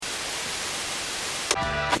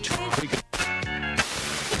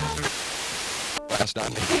Last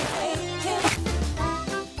time.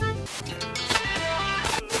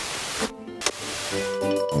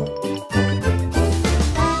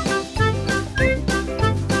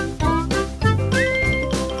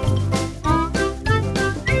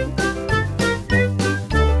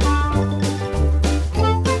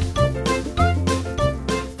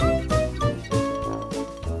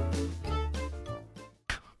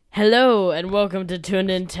 Hello, and welcome to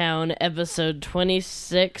Tuned In Town, episode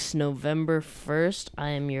 26, November 1st. I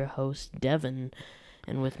am your host, Devin,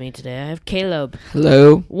 and with me today I have Caleb.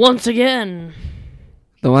 Hello. Once again.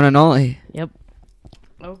 The one and only. Yep.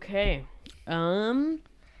 Okay.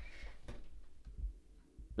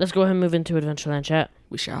 Let's go ahead and move into Adventureland Chat.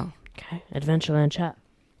 We shall. Okay, Adventureland Chat.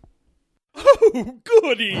 Oh,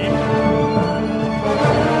 goody!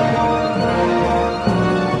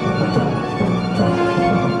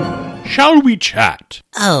 Shall we chat?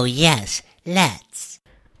 Oh, yes, let's.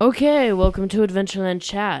 Okay, welcome to Adventureland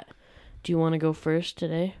Chat. Do you want to go first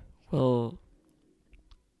today? Well,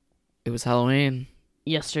 it was Halloween.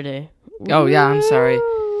 Yesterday. Oh, yeah, I'm sorry.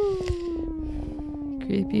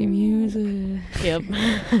 Creepy music. Yep.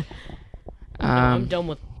 No, I'm done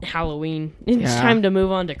with Halloween. It's time to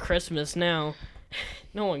move on to Christmas now.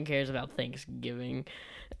 No one cares about Thanksgiving.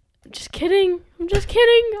 I'm just kidding. I'm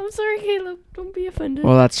sorry, Caleb. Don't be offended.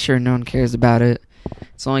 Well, that's sure no one cares about it.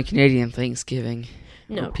 It's only Canadian Thanksgiving.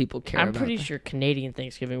 No, people care I'm about pretty that. sure Canadian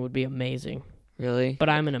Thanksgiving would be amazing. Really? But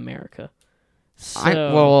I'm in America.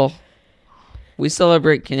 So, Well, we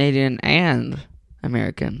celebrate Canadian and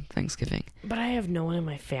American Thanksgiving. but I have no one in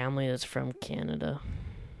my family that's from Canada.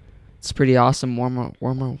 It's pretty awesome.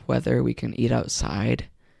 Warmer weather. We can eat outside.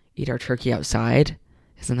 Eat our turkey outside.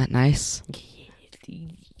 Isn't that nice?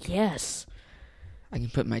 Yes. I can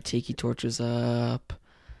put my tiki torches up.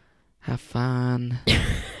 Have fun.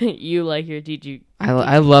 You like your tiki.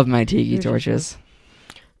 I love my tiki torches.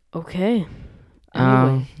 Okay.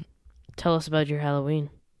 Anyway, tell us about your Halloween.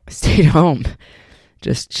 I stayed home.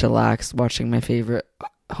 Just chillaxed watching my favorite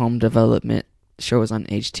home development shows on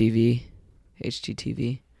HGTV.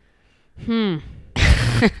 I'm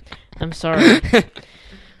sorry.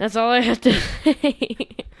 That's all I have to say.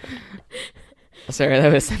 Sorry,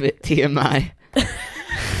 that was a bit TMI.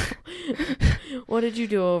 What did you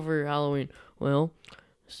do over Halloween? Well,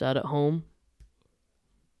 sat at home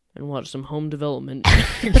and watched some home development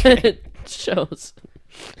shows.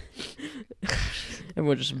 And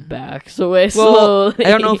we're just backs away slowly. I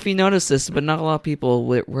don't know if you noticed this, but not a lot of people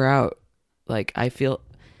were out. Like, I feel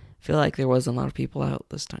like there wasn't a lot of people out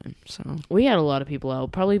this time. So we had a lot of people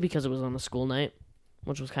out, probably because it was on a school night,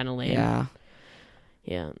 which was kind of lame. Yeah.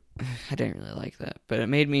 I didn't really like that, but it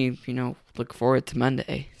made me, look forward to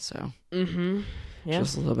Monday. So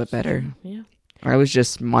just a little bit better. Yeah. I was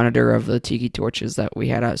just monitor of the tiki torches that we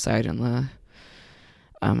had outside and the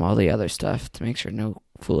all the other stuff to make sure no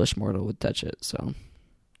foolish mortal would touch it. So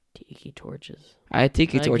Tiki torches. I had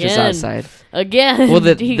tiki torches outside. Again. Well,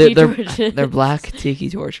 torches. They're black tiki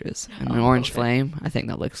torches and an orange flame. I think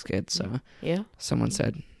that looks good. So yeah. Someone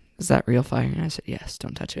said, "Is that real fire?" And I said, "Yes.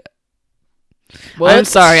 Don't touch it." What? I'm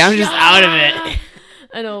sorry. I'm just out of it.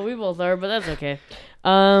 I know we both are, but that's okay.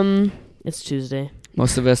 It's Tuesday.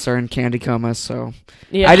 Most of us are in candy comas, so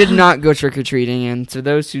Yeah. I did not go trick-or-treating, and to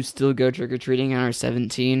those who still go trick-or-treating and are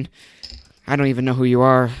 17, I don't even know who you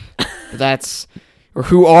are. Or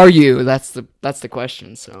who are you? That's the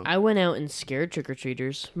question. So I went out and scared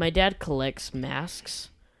trick-or-treaters. My dad collects masks,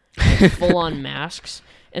 like full-on masks,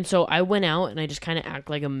 and so I went out and I just kind of act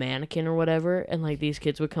like a mannequin or whatever, and like these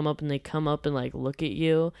kids would come up and they come up and like look at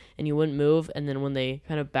you, and you wouldn't move, and then when they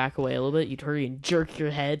kind of back away a little bit, you'd hurry and jerk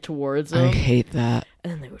your head towards them. I hate that.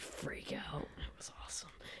 And then they would freak out. It was awesome.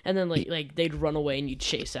 And then like they'd run away and you'd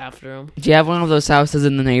chase after them. Do you have one of those houses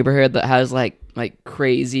in the neighborhood that has like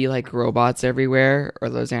crazy like robots everywhere, or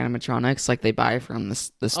those animatronics like they buy from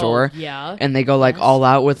the store? Oh, yeah. And they go like all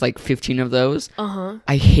out with like 15 of those.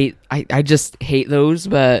 I just hate those,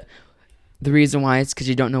 but the reason why is because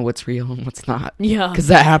you don't know what's real and what's not. Yeah. Because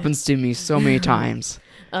that happens to me so many times.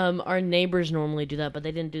 Our neighbors normally do that, but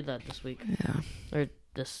they didn't do that this week. Yeah. Or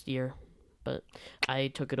this year. But I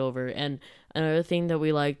took it over. And another thing that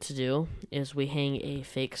we like to do is we hang a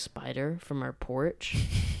fake spider from our porch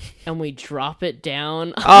and we drop it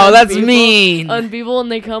down. Oh, that's mean. On people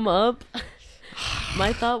and they come up.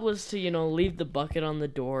 My thought was to, leave the bucket on the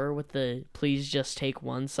door with the "please just take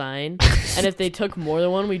one" sign. And if they took more than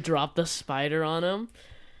one, we drop the spider on them.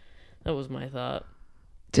 That was my thought.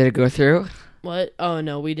 Did it go through? What? Oh,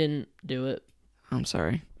 no, we didn't do it. I'm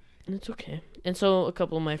sorry. It's okay. And so a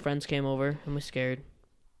couple of my friends came over and we scared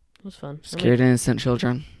It was fun. Scared innocent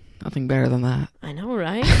children. Nothing better than that. I know,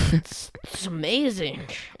 right? It's amazing.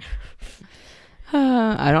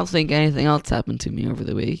 I don't think anything else happened to me over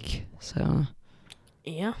the week. So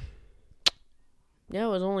Yeah. Yeah, it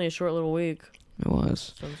was only a short little week it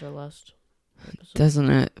was. since our last episode. Doesn't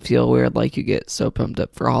it feel weird? Like you get so pumped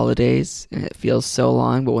up for holidays and it feels so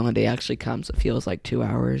long, but when the day actually comes, it feels like 2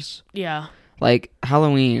 hours. Yeah. Like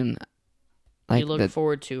Halloween. You look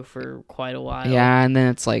forward to for quite a while. Yeah, and then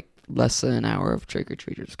it's like less than an hour of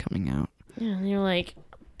trick-or-treaters coming out. Yeah, and you're like...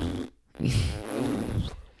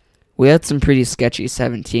 We had some pretty sketchy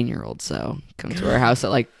 17-year-olds, though, come to our house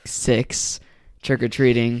at like 6,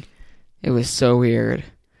 trick-or-treating. It was so weird.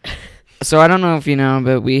 So I don't know if you know,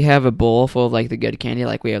 but we have a bowl full of like the good candy.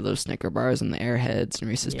 Like we have those Snicker bars and the Airheads and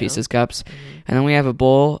Reese's Pieces cups. Mm-hmm. And then we have a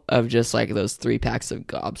bowl of just like those 3 packs of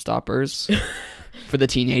Gobstoppers for the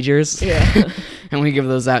teenagers. Yeah. And we give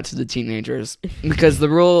those out to the teenagers. Because the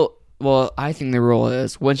rule, well, I think the rule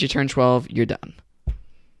is once you turn 12, you're done.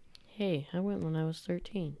 Hey, I went when I was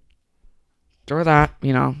 13. Or that,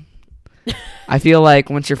 you know. I feel like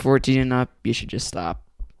once you're 14 and up, you should just stop.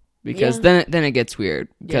 Because then it gets weird.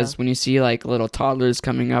 Because when you see like little toddlers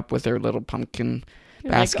coming up with their little pumpkin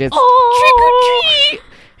baskets, like, oh! trick or treat,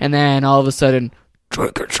 and then all of a sudden,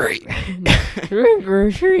 trick or treat, Trick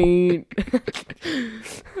or treat.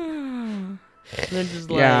 And then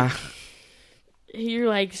just like, you're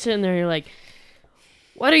like sitting there, you're like,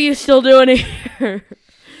 what are you still doing here?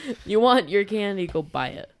 You want your candy, go buy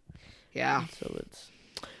it. Yeah. So it's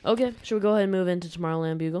okay. Should we go ahead and move into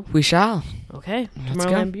Tomorrowland Bugle? We shall. Okay, Let's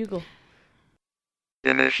Tomorrowland go. Bugle.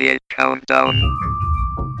 Initiate countdown.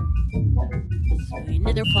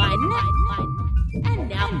 Another fun.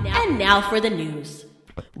 And now for the news.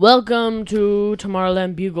 Welcome to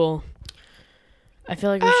Tomorrowland Bugle. I feel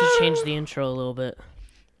like we should change the intro a little bit.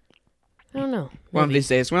 I don't know. One of Maybe.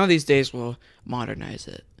 these days, we'll modernize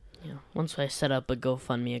it Yeah, once I set up a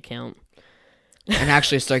GoFundMe account. and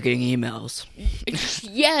actually start getting emails.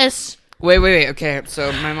 Yes. Wait. Okay,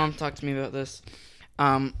 so my mom talked to me about this.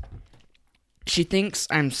 She thinks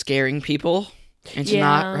I'm scaring people into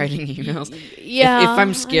not writing emails. Yeah. If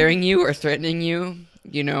I'm scaring you or threatening you,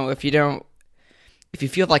 you know, if you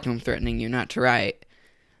feel like I'm threatening you not to write,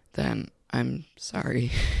 then I'm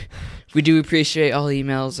sorry. We do appreciate all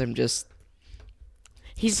emails. I'm just...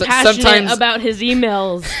 He's sometimes- passionate about his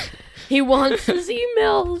emails. He wants his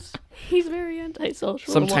emails. He's very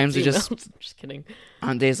antisocial. Sometimes we we just- just kidding.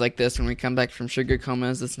 On days like this, when we come back from sugar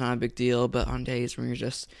comas, it's not a big deal. But on days when you're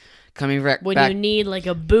just coming back... When you need like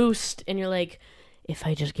a boost and you're like, if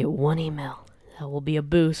I just get one email, that will be a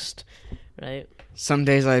boost. Right? Some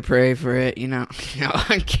days I pray for it, you know. No,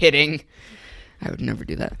 I'm kidding. I would never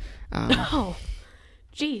do that. Oh,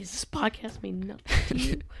 jeez, this podcast means nothing to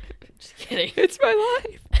you. Just kidding. It's my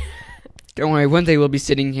life. Don't worry, one day we'll be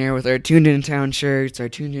sitting here with our Tuned In Town shirts, our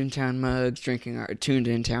Tuned In Town mugs, drinking our Tuned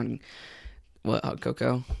In Town... What, hot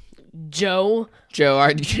cocoa? Joe.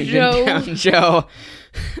 Our Tuned In Town Joe.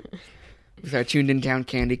 With our Tuned In Town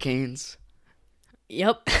candy canes.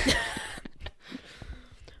 Yep.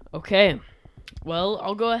 Okay. Well,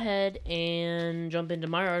 I'll go ahead and jump into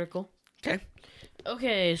my article.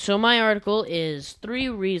 Okay, so my article is 3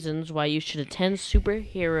 reasons why you should attend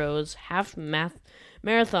Superheroes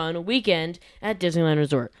Marathon Weekend at Disneyland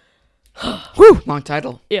Resort. Woo! Long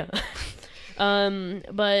title. Yeah.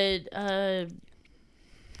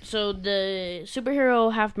 So the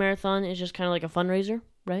Superhero Half Marathon is just kind of like a fundraiser,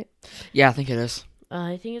 right? Yeah, I think it is.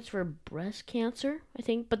 I think it's for breast cancer,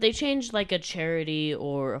 but they changed like a charity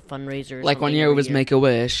or a fundraiser. Or Like one something year it every was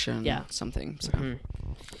Make-A-Wish and Yeah. something. So.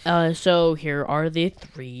 Mm-hmm. So here are the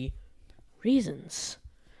 3 reasons.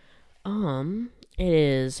 It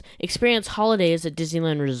is experience holidays at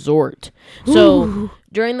Disneyland Resort. So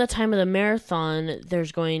during the time of the marathon,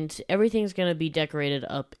 everything's going to be decorated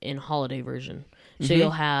up in holiday version. So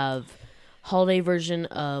you'll have holiday version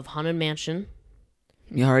of Haunted Mansion.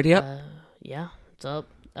 You already up? Yeah, it's up.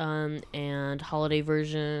 And holiday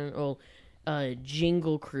version,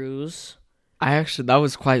 Jingle Cruise. That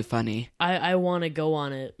was quite funny. I want to go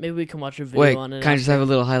on it. Maybe we can watch a video Wait, on it. can I just have a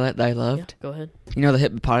little highlight that I loved? Yeah, go ahead. You know the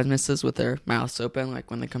hippopotamuses with their mouths open,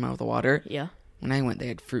 like when they come out of the water? Yeah. When I went, they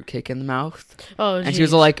had fruitcake in the mouth. Oh, And she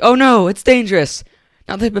was all like, oh no, it's dangerous.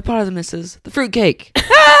 Not the hippopotamuses, the fruitcake.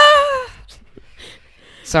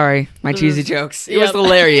 Sorry, my cheesy jokes. It was Yep.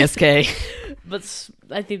 hilarious, Kay. But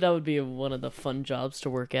I think that would be one of the fun jobs to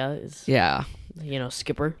work at is, Yeah.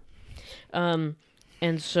 skipper.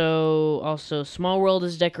 And so also Small World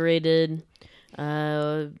is decorated.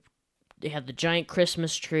 They have the giant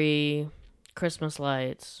Christmas tree, Christmas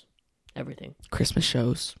lights, everything. Christmas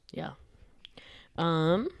shows. Yeah.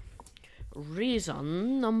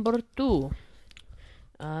 Reason number 2.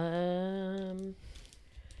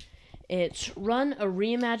 It's run a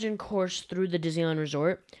reimagined course through the Disneyland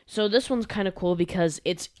Resort. So this one's kind of cool because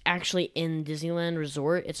it's actually in Disneyland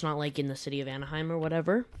Resort. It's not like in the city of Anaheim or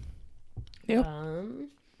whatever. Yep.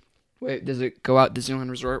 Wait, does it go out Disneyland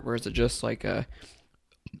Resort, or is it just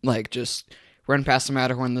just run past the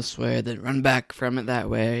Matterhorn this way, then run back from it that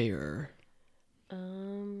way, or?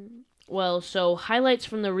 Well, so highlights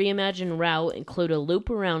from the reimagined route include a loop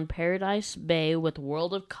around Paradise Bay with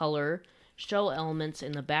World of Color show elements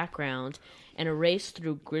in the background, and a race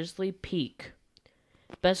through Grizzly Peak.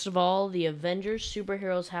 Best of all, the Avengers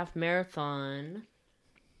Superheroes Half Marathon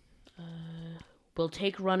will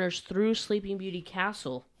take runners through Sleeping Beauty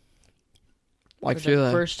Castle for the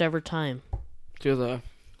first ever time. Do the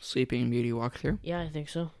Sleeping Beauty walkthrough? Yeah, I think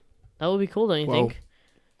so. That would be cool, don't you think?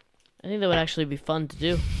 I think that would actually be fun to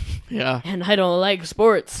do. Yeah. And I don't like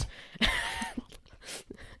sports.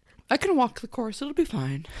 I can walk the course. It'll be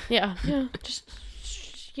fine. Yeah. Just,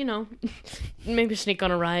 maybe sneak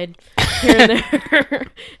on a ride here and there.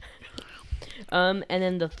 And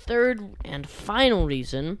then the third and final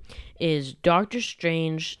reason is Doctor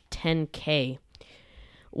Strange 10K.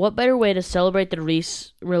 What better way to celebrate the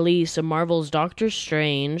release of Marvel's Doctor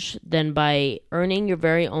Strange than by earning your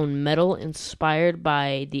very own medal inspired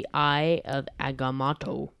by the Eye of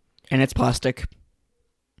Agamotto? And it's plastic.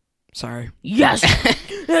 Sorry. Yes!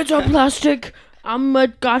 It's a plastic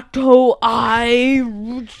Agamotto eye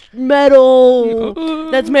medal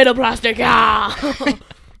that's made of plastic. Ah!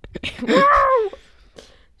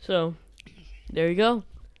 So, there you go.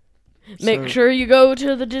 Make sure you go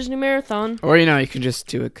to the Disney Marathon. Or, you can just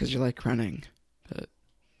do it because you like running. But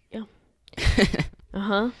yeah.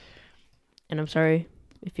 And I'm sorry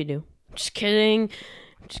if you do. Just kidding.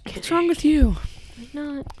 What's wrong with you? I'm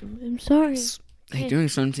not. I'm sorry. Hey, doing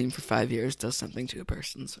swim team for 5 years does something to a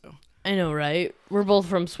person, so. I know, right? We're both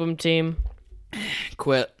from swim team.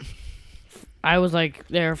 Quit. I was,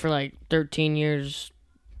 there for, 13 years.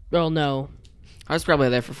 Well, no. I was probably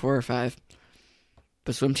there for 4 or 5.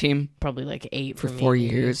 But swim team? Probably 8 for me. 4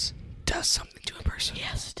 years. Does something to a person.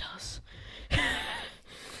 Yes, it does.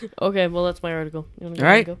 Okay, well, that's my article. You want to All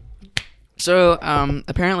right. go? So,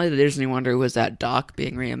 apparently the Disney Wonder was that dock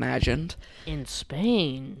being reimagined. In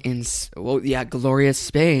Spain. Glorious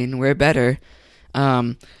Spain. We're better.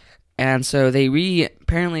 And so they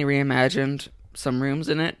apparently reimagined some rooms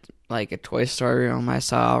in it, like a Toy Story room. I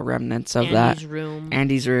saw remnants of Andy's that. room.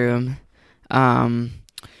 Andy's room.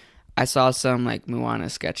 I saw some Moana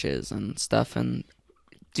sketches and stuff. And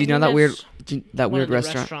do you know that weird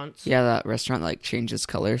restaurant? Restaurants. Yeah, that restaurant changes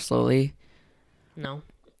color slowly. No.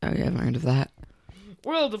 Oh, you haven't heard of that?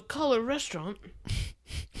 World of Color restaurant.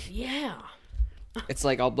 Yeah. It's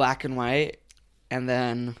all black and white, and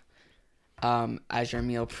then as your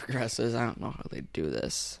meal progresses, I don't know how they do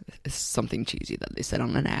this. It's something cheesy that they said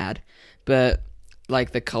on an ad, but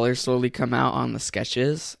the colors slowly come out on the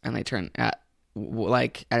sketches, and they turn at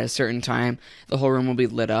a certain time, the whole room will be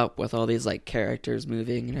lit up with all these characters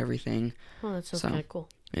moving and everything. Oh, that sounds kind of cool.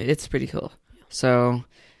 It's pretty cool. So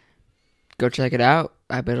go check it out.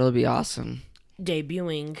 I bet it'll be awesome.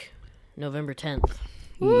 Debuting November 10th.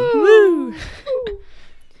 Woo!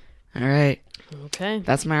 All right. Okay.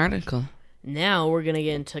 That's my article. Now we're going to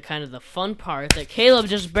get into kind of the fun part that Caleb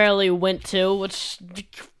just barely went to, which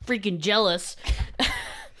freaking jealous.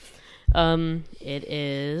 It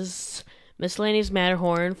is Miscellaneous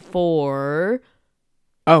Matterhorn for...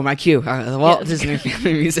 Oh, my cue. The Walt Disney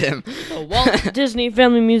Family Museum. The Walt Disney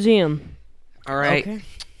Family Museum. All right. Okay.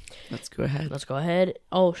 Let's go ahead.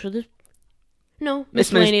 Oh, should this... No.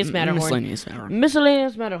 Miscellaneous Matterhorn. Miscellaneous Matterhorn.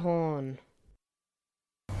 Miscellaneous Matterhorn.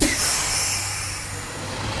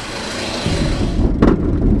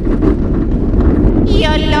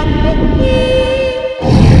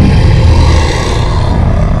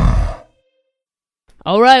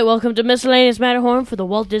 Alright, welcome to Miscellaneous Matterhorn for the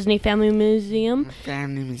Walt Disney Family Museum.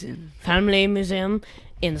 Family Museum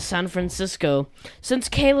in San Francisco. Since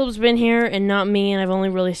Caleb's been here and not me, and I've only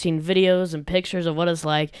really seen videos and pictures of what it's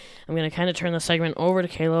like, I'm going to kind of turn the segment over to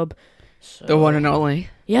Caleb. So, the one and only.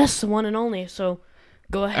 Yes, the one and only. So,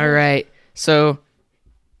 go ahead. All right. So,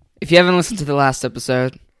 if you haven't listened to the last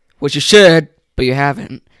episode, which you should, but you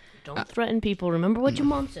haven't. Don't threaten people. Remember what your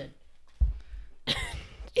mom said.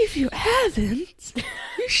 If you haven't,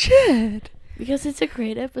 you should. Because it's a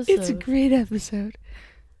great episode. It's a great episode.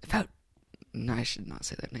 No, I should not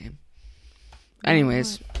say that name.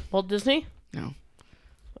 Anyways. Walt Disney? No.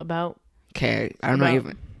 About? Okay, I'm not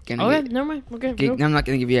even gonna. Okay, never mind. Okay. I'm not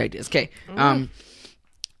gonna give you ideas. Okay.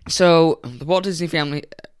 So the Walt Disney Family.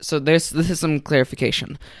 So this is some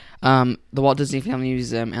clarification. The Walt Disney Family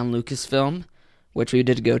Museum and Lucasfilm, which we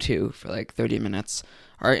did go to for like 30 minutes,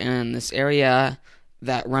 are in this area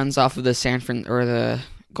that runs off of the the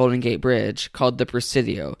Golden Gate Bridge called the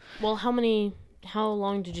Presidio. Well, how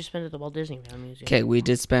long did you spend at the Walt Disney Family Museum? Okay, we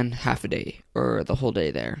did spend half a day or the whole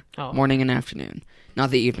day there, Oh. morning and afternoon. Not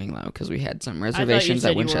the evening though, because we had some reservations I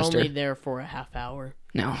at thought you said Winchester. you were only there for a half hour.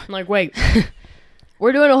 No, I'm like, wait,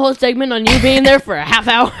 we're doing a whole segment on you being there for a half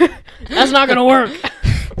hour? That's not gonna work.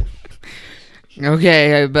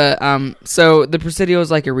 okay, but so the Presidio is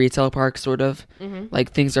like a retail park, sort of. Mm-hmm.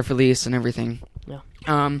 Like things are for lease and everything.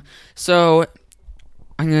 Yeah. So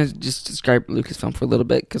I'm gonna just describe Lucasfilm for a little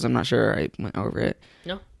bit because I'm not sure I went over it.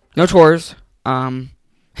 No tours.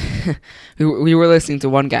 We were listening to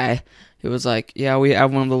one guy who was like, "Yeah, we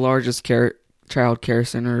have one of the largest child care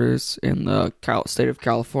centers in the state of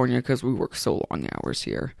California because we work so long hours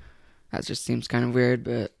here." That just seems kind of weird,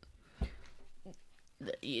 but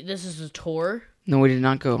This is a tour? no, we did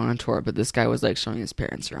not go on a tour. But this guy was like showing his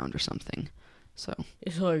parents around or something. So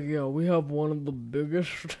It's like, yeah, we have one of the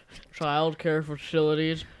biggest child care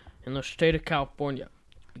facilities in the state of California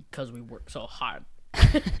because we work so hard.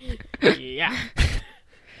 Yeah.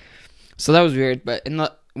 So that was weird, but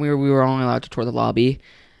we were only allowed to tour the lobby.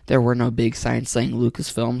 There were no big signs saying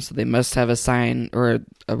Lucasfilm, so they must have a sign or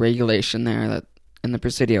a regulation there that in the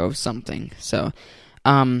Presidio of something. So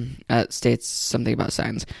that states something about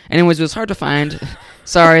signs. Anyways, it was hard to find.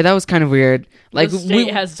 Sorry, that was kind of weird. Like the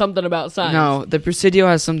state has something about signs. No, the Presidio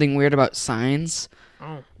has something weird about signs.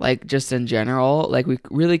 Oh. Like just in general, like we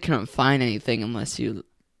really couldn't find anything unless you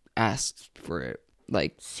asked for it.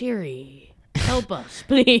 Like Siri, help us,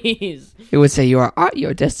 please. it would say you are at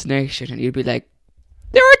your destination, and you'd be like,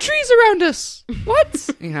 "There are trees around us." What?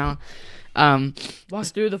 You know? Walk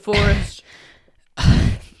through the forest.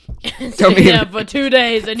 Don't Stay be- there for 2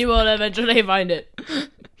 days, and you will eventually find it.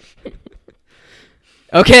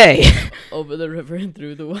 Okay. Over the river and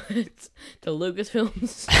through the woods to Lucasfilm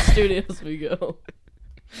Studios we go.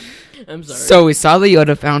 I'm sorry. So we saw the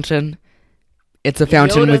Yoda fountain. It's a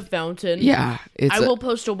fountain Yoda with fountain. yeah. I will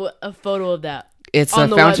post a photo of that. It's on a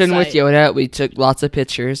the fountain with website. Yoda. We took lots of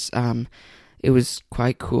pictures. It was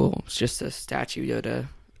quite cool. It's just a statue Yoda,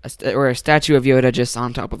 or a statue of Yoda just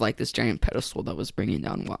on top of like this giant pedestal that was bringing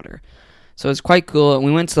down water. So it's quite cool. And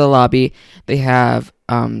we went to the lobby. They have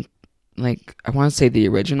like I want to say the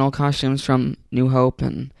original costumes from New Hope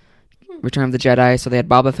and Return of the Jedi. So they had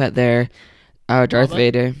Boba Fett there, Darth Boba?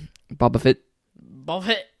 Vader, Boba Fett,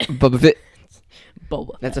 Boba. Boba Fett.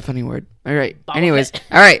 Boba. That's a funny word. All right. Boba Anyways, Fett.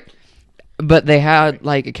 all right. But they had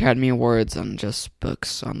like Academy Awards and just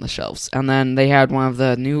books on the shelves, and then they had one of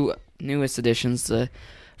the newest editions, the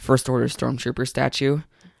First Order Stormtrooper statue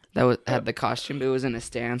that had the costume, but it was in a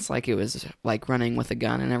stance, like it was like running with a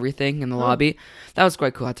gun and everything in the lobby. That was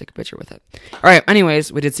quite cool. I took a picture with it. All right.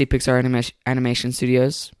 Anyways, we did see Pixar Animation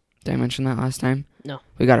Studios. Did I mention that last time? No.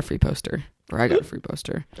 We got a free poster, or I got a free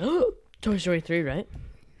poster. Toy Story 3, right?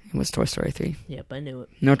 It was Toy Story 3. Yep, I knew it.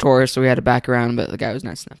 No tour, so we had to back around, but the guy was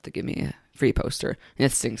nice enough to give me a free poster.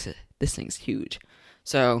 And this thing's huge.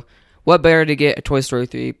 So, what better to get a Toy Story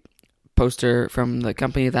 3 poster from the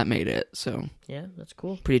company that made it? So, Yeah, that's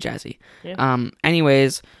cool. pretty jazzy. Yeah.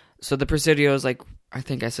 Anyways, so the Presidio is like, I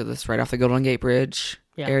think I said this right off the Golden Gate Bridge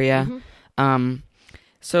area. Mm-hmm.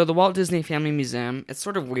 So the Walt Disney Family Museum, it's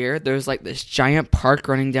sort of weird. There's like this giant park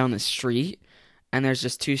running down the street, and there's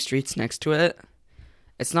just 2 streets next to it.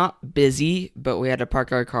 It's not busy, but we had to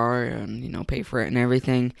park our car and, pay for it and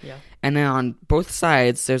everything. Yeah. And then on both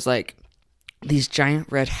sides, there's like these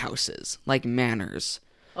giant red houses, like manors.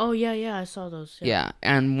 Oh, yeah, I saw those. Yeah,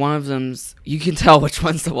 and one of them's, you can tell which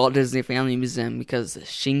one's the Walt Disney Family Museum because the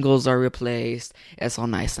shingles are replaced, it's all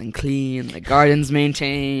nice and clean, the garden's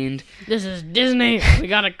maintained. This is Disney. We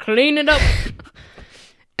gotta clean it up.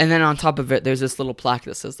 And then on top of it, there's this little plaque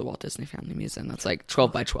that says the Walt Disney Family Museum. That's like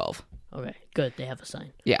 12 by 12. Okay, good. They have a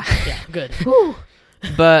sign. Yeah. Yeah, good.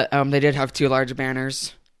 But they did have 2 large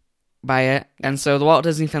banners by it. And so the Walt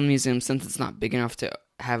Disney Family Museum, since it's not big enough to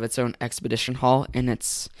have its own exhibition hall in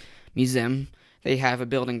its museum, they have a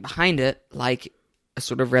building behind it, like a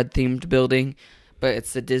sort of red-themed building, but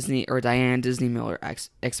it's the Disney or Diane Disney Miller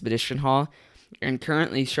Expedition Hall. And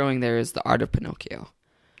currently showing there is The Art of Pinocchio.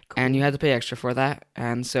 Cool. And you had to pay extra for that.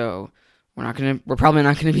 And so we're probably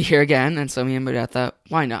not gonna be here again. And so me and my dad thought,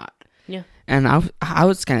 why not? Yeah. And I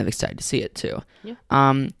was kind of excited to see it too. Yeah.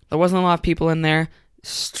 There wasn't a lot of people in there.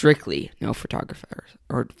 Strictly no photographers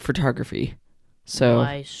or photography. So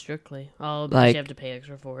why strictly? Oh, because like, you have to pay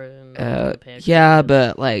extra for it. And I have to pay extra yeah, for it.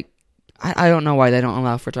 but like I don't know why they don't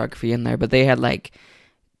allow photography in there. But they had like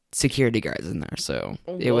security guards in there, so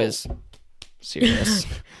it Whoa. was serious.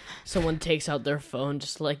 Someone takes out their phone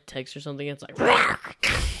just to, like, text or something. It's like,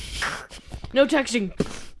 no texting.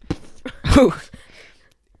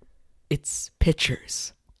 It's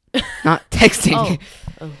pictures, not texting.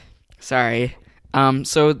 Oh. Sorry.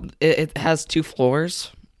 So it has 2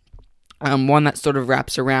 floors. One that sort of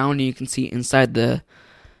wraps around, and you can see inside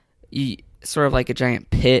sort of like a giant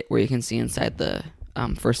pit where you can see inside the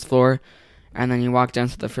first floor, and then you walk down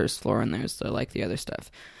to the first floor, and there's the other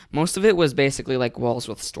stuff. Most of it was basically like walls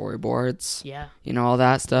with storyboards. Yeah. All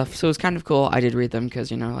that stuff. So it was kind of cool. I did read them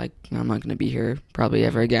because, I'm not going to be here probably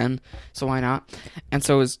ever again. So why not? And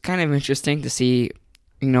so it was kind of interesting to see,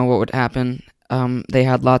 what would happen. They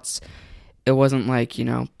had lots. It wasn't like,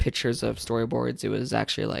 pictures of storyboards. It was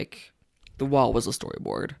actually like the wall was a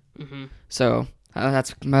storyboard. Mm-hmm. So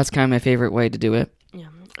that's kind of my favorite way to do it. Yeah.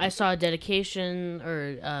 I saw a dedication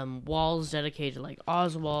or walls dedicated to, like,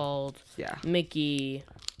 Oswald, Yeah. Mickey,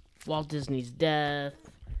 Walt Disney's death,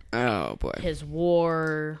 Oh, boy. his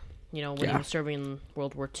war, when he Yeah. was serving in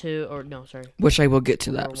World War II, or no, sorry. Which I will get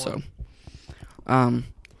to that, Or so. one.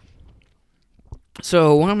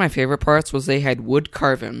 So one of my favorite parts was they had wood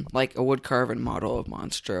carving, like a wood carving model of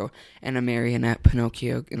Monstro and a marionette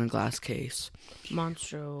Pinocchio in a glass case.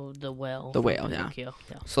 Monstro, the whale. The from whale, yeah. Pinocchio.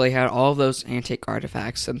 Yeah. So they had all of those antique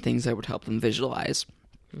artifacts and things that would help them visualize.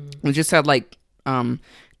 We just had like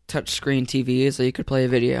touchscreen TVs so you could play a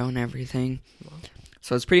video and everything.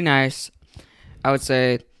 So it's pretty nice. I would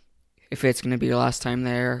say if it's going to be your last time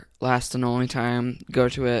there, last and only time, go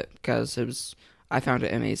to it because I found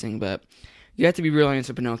it amazing. But you have to be really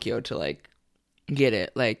into Pinocchio to like get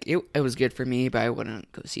it. Like it was good for me, but I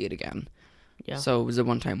wouldn't go see it again. Yeah. So it was a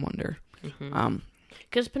one-time wonder.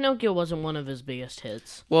 Because Pinocchio wasn't one of his biggest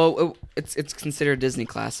hits. Well, it's considered a Disney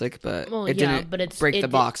classic, but Well, it yeah, didn't but break the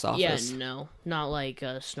did- box office. Yeah, no. Not like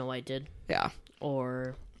Snow White did. Yeah.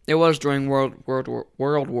 Or, It was during World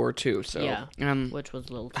War II, so yeah, which was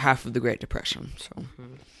a little... half of the Great Depression, so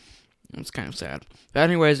it was kind of sad. But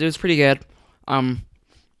anyways, it was pretty good.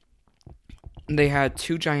 They had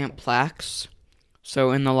 2 giant plaques.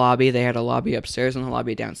 So in the lobby, they had a lobby upstairs and a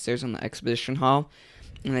lobby downstairs in the exhibition hall,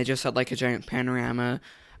 and they just had like a giant panorama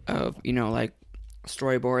of like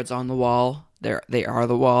storyboards on the wall. They are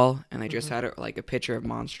the wall, and they just had it like a picture of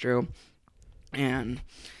Monstro, and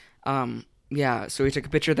yeah. So we took a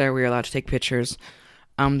picture there. We were allowed to take pictures.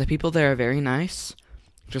 The people there are very nice,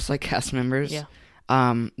 just like cast members. Yeah.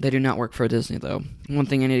 They do not work for Disney, though. One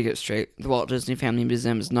thing I need to get straight: the Walt Disney Family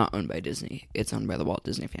Museum is not owned by Disney. It's owned by the Walt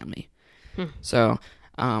Disney family. So,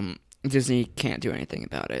 Disney can't do anything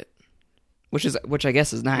about it, which I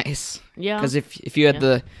guess is nice. Yeah. Because if you had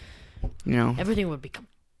the, Everything would become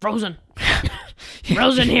frozen.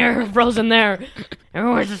 Frozen here, frozen there.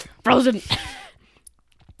 Everyone's just frozen.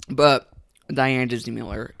 But Diane Disney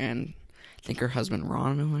Miller and I think her husband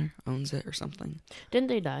Ron Miller owns it or something. Didn't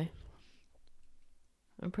they die?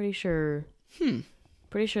 I'm pretty sure.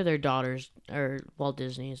 Pretty sure their daughters, or Walt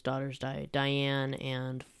Disney's daughters, died. Diane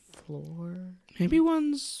and Floor. Maybe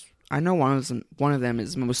I know one of them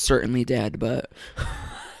is most certainly dead, but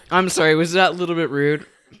I'm sorry, was that a little bit rude?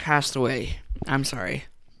 Passed away. I'm sorry.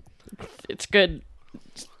 It's good.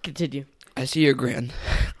 Just continue. I see your grin.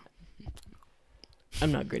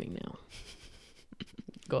 I'm not grinning now.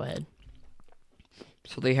 Go ahead.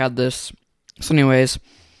 So they had this. So anyways,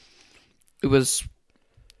 it was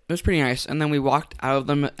pretty nice. And then we walked out of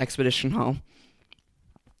the expedition hall.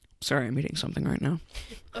 Sorry, I'm eating something right now.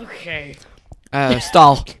 Okay.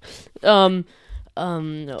 Stall. No.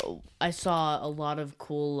 I saw a lot of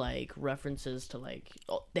cool, like, references to, like,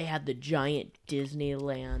 they had the giant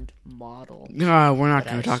Disneyland model. No, we're not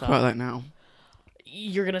That going I to talk saw. about that now.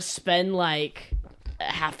 You're gonna spend, like, a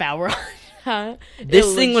half hour on it.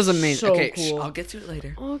 This thing was amazing. So Okay, cool. I'll get to it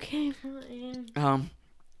later. Okay, fine.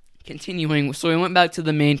 Continuing, so we went back to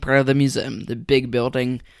the main part of the museum, the big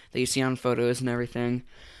building that you see on photos and everything.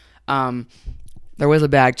 There was a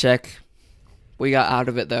bag check. We got out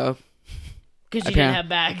of it, though. Because you didn't have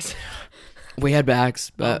bags. We had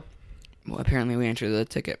bags, but well, apparently we entered the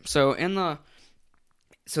ticket. So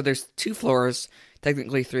there's 2 floors,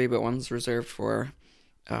 technically 3, but one's reserved for,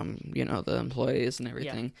 the employees and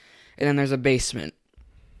everything. Yeah. And then there's a basement.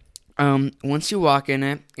 Once you walk in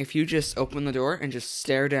it, if you just open the door and just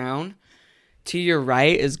stare down, to your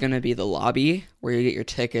right is going to be the lobby where you get your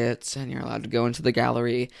tickets and you're allowed to go into the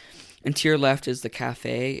gallery. And to your left is the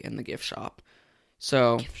cafe and the gift shop.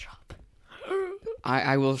 So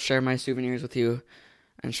I will share my souvenirs with you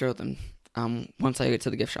and show them once I get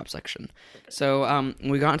to the gift shop section. So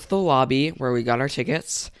we got into the lobby where we got our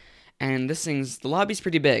tickets. And the lobby's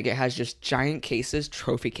pretty big. It has just giant cases,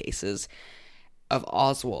 trophy cases of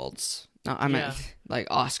Oswald's. No, I meant like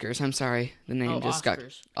Oscars. I'm sorry. The name just got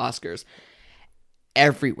Oscars.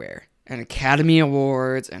 Everywhere. And Academy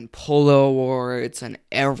Awards and Polo Awards and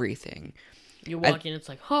everything. You walk in, it's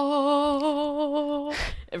like, oh,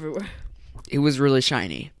 everywhere. It was really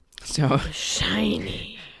shiny. So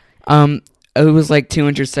Shiny. It was like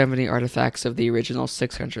 270 artifacts of the original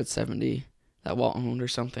 670 that Walt owned or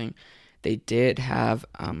something. They did have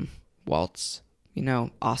Walt's,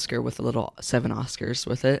 Oscar with a little 7 Oscars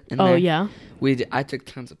with it in there. Yeah? I took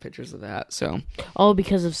tons of pictures of that, so. Oh,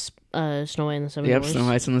 because of Snow White and the Seven Dwarfs? Yep, Snow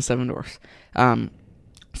White and the Seven Dwarfs.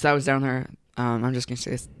 So I was down there. I'm just going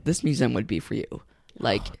to say this museum would be for you.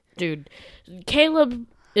 Like, dude, Caleb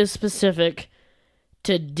is specific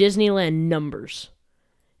to Disneyland numbers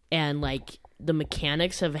and, like, the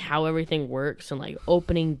mechanics of how everything works and, like,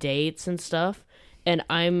 opening dates and stuff. And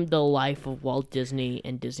I'm the life of Walt Disney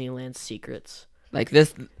and Disneyland's secrets. Like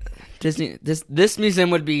this museum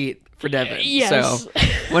would be for Devin. Yes. So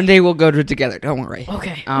one day we'll go to it together. Don't worry.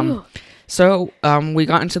 Okay. So we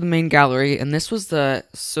got into the main gallery, and this is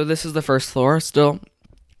the first floor still,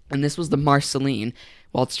 and this was the Marceline,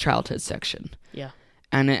 Walt's childhood section. Yeah.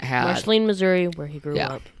 And it had Marceline, Missouri, where he grew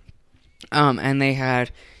up. And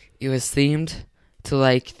it was themed to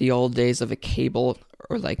like the old days of a cable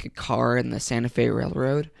or like a car in the Santa Fe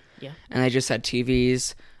Railroad. Yeah. And they just had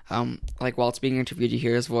TVs. Like Walt's being interviewed, you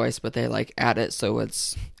hear his voice, but they like add it so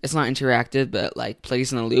it's not interactive, but like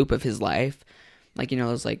plays in a loop of his life. Like,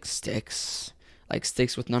 those like sticks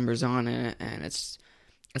with numbers on it, and it's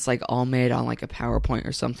like all made on like a PowerPoint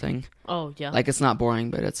or something. Oh yeah. Like it's not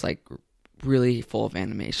boring, but it's like really full of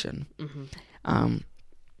animation. Mm-hmm.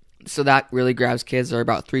 So that really grabs kids. There are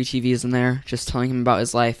about 3 TVs in there, just telling him about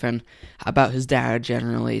his life and about his dad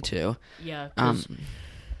generally too. Yeah.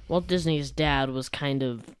 Walt Disney's dad was kind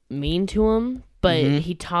of mean to him, but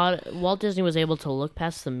Walt Disney was able to look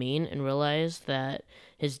past the mean and realize that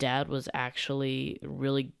his dad was actually a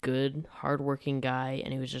really good, hardworking guy,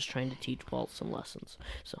 and he was just trying to teach Walt some lessons.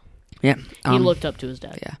 So yeah, he looked up to his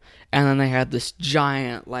dad. Yeah, and then they had this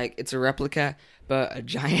giant, like it's a replica, but a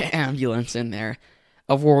giant ambulance in there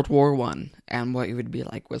of World War I, and what it would be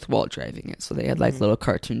like with Walt driving it. So they had like little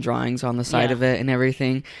cartoon drawings on the side of it and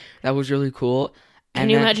everything. That was really cool. Can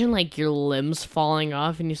you imagine, like, your limbs falling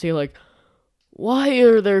off and you see, like, why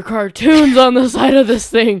are there cartoons on the side of this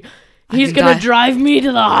thing? He's gonna drive me to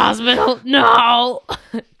the hospital. No!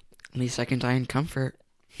 At least I can die in comfort.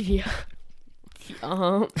 Yeah.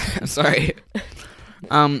 I'm sorry.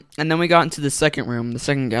 And then we got into the second room, the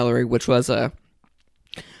second gallery, which was sort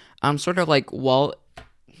of like Walt,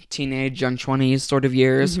 teenage, young 20s sort of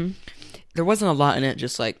years. Mm-hmm. There wasn't a lot in it,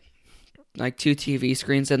 just like 2 TV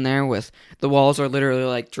screens in there with the walls are literally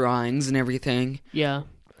like drawings and everything. Yeah.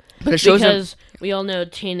 But it shows because we all know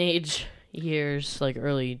teenage years, like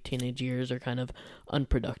early teenage years, are kind of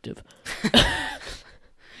unproductive.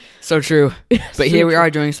 So true. But here we are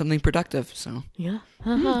doing something productive, so. Yeah.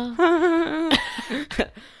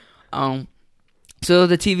 So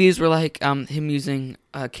the TVs were like him using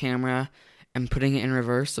a camera and putting it in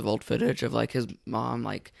reverse of old footage of like his mom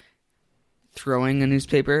like throwing a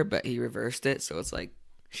newspaper, but he reversed it, so it's like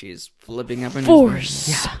she's flipping up a force.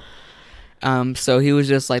 Yeah. So he was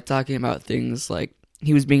just like talking about things like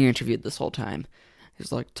he was being interviewed this whole time. He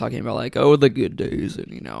was like talking about like, oh, the good days,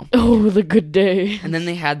 and oh, the good day. And then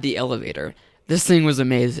they had the elevator. This thing was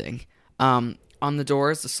amazing. On the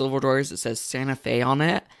doors, the silver doors, it says Santa Fe on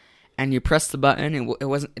it, and you press the button, and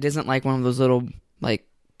it isn't like one of those little like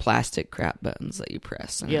plastic crap buttons that you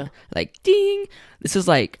press. And like ding. This is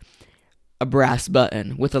like a brass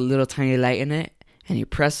button with a little tiny light in it, and you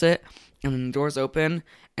press it, and then the doors open,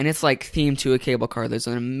 and it's like themed to a cable car. There's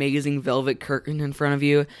an amazing velvet curtain in front of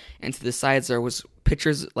you, and to the sides there was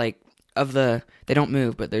pictures like of they don't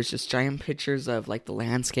move, but there's just giant pictures of like the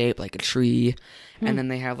landscape, like a tree, and then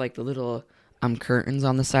they have like the little curtains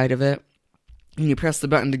on the side of it, and you press the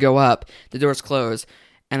button to go up, the doors close,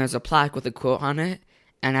 and there's a plaque with a quote on it,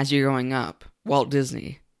 and as you're going up, Walt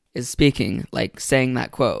Disney is speaking, like saying that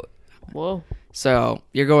quote. Whoa. So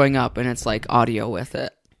you're going up and it's like audio with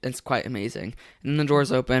it. It's quite amazing. And then the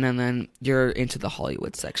doors open and then you're into the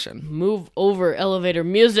Hollywood section. Move over, elevator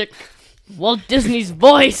music. Walt Disney's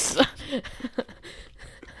voice.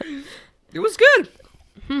 It was good.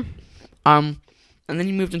 And then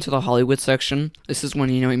you moved into the Hollywood section. This is when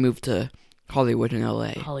he moved to Hollywood in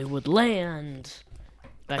LA. Hollywood Land.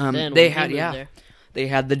 Back then they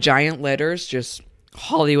had the giant letters, just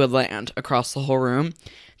Hollywood Land across the whole room.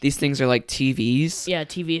 These things are like TVs. Yeah,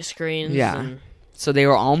 TV screens. Yeah. So they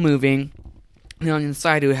were all moving. And on the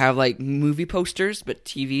inside, it would have like movie posters, but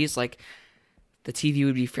TVs, like the TV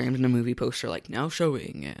would be framed in a movie poster, like now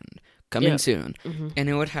showing and coming soon. Mm-hmm. And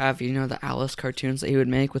it would have, the Alice cartoons that he would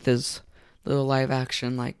make with his little live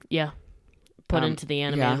action, like put into the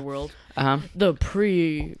animated world. The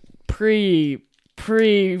pre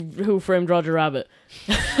Who Framed Roger Rabbit.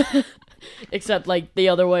 Except like the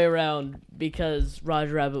other way around, because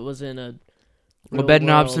Roger Rabbit was in a real Bed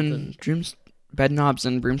Knobs world and Bed Knobs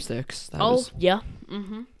and Broomsticks. yeah.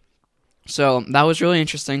 Mm-hmm. So that was really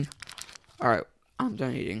interesting. All right, I'm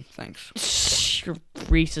done eating. Thanks.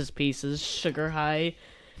 Reese's Pieces, sugar high.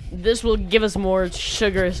 This will give us more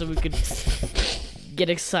sugar so we could get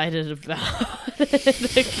excited about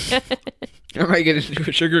it again. I might get into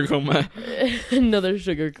a sugar coma. Another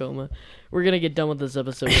sugar coma. We're gonna get done with this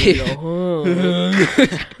episode.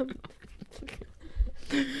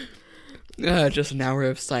 Go, Just an hour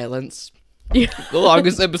of silence. Yeah. The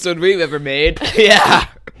longest episode we've ever made. Yeah.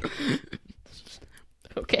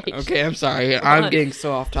 Okay. Okay, I'm sorry. I'm getting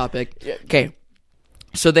so off topic. Okay.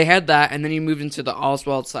 So they had that, and then you moved into the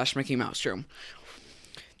Oswald / Mickey Mouse room,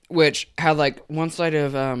 which had like one side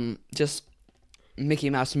of just Mickey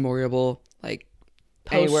Mouse memorable, like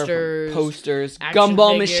posters,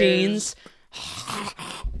 gumball machines,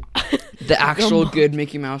 the actual good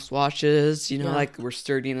Mickey Mouse watches, like were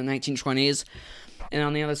sturdy in the 1920s. And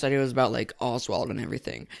on the other side, it was about like Oswald and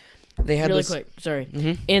everything. They had really quick. Sorry.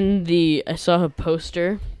 I saw a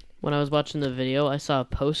poster when I was watching the video. I saw a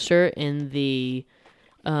poster in the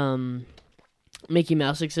Mickey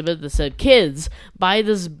Mouse exhibit that said, "Kids, buy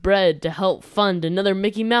this bread to help fund another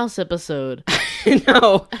Mickey Mouse episode."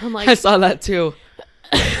 No, I'm like, I saw that too.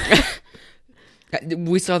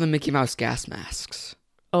 We saw the Mickey Mouse gas masks.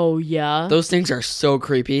 Oh yeah, those things are so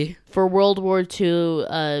creepy. For World War II,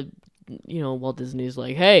 Walt Disney's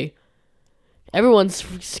like, hey, everyone's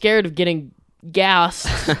scared of getting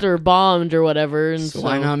gassed or bombed or whatever, and so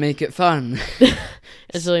why not make it fun?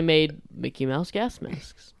 And so they made Mickey Mouse gas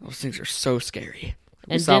masks. Those things are so scary.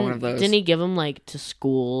 We and saw one of those. Didn't he give them like to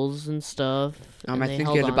schools and stuff? I think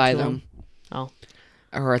you had to buy them. Oh,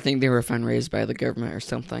 or I think they were fundraised by the government or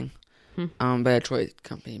something. But a toy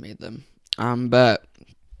company made them. But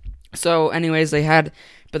so, anyways, they had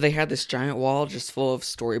this giant wall just full of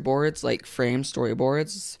storyboards, like framed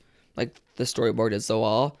storyboards, like the storyboard is the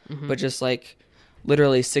wall, but just like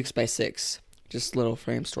literally 6x6, just little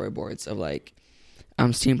frame storyboards of like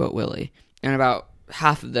Steamboat Willie, and about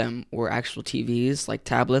half of them were actual TVs, like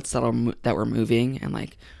tablets that were moving and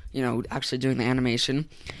like actually doing the animation.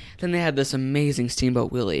 Then they had this amazing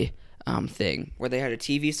Steamboat Willie thing where they had a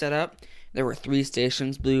TV set up. There were 3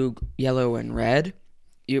 stations, blue, yellow, and red.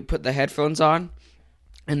 You put the headphones on,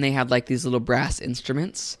 and they had like these little brass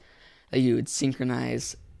instruments that you would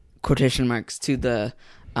synchronize quotation marks to the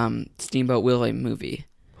Steamboat Willie movie.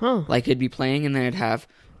 Like it'd be playing, and then it'd have,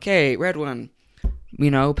 okay, red one,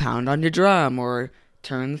 pound on your drum, or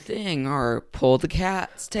turn the thing, or pull the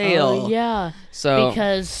cat's tail. Oh yeah. So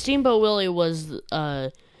because Steamboat Willie was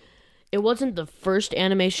it wasn't the first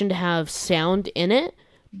animation to have sound in it,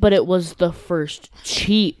 but it was the first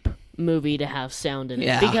cheap movie to have sound in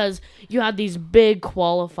it. Because you had these big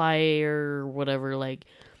qualifier whatever, like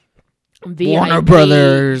VIP, Warner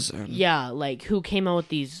Brothers. Yeah, like who came out with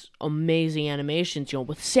these amazing animations,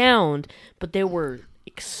 with sound, but they were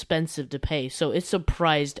expensive to pay. So it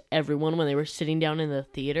surprised everyone when they were sitting down in the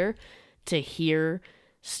theater to hear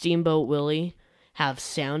Steamboat Willie have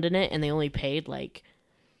sound in it, and they only paid like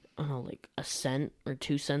a cent or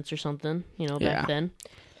 2 cents or something, back then.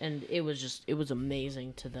 And it was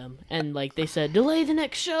amazing to them. And like they said, delay the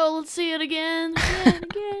next show, let's see it again.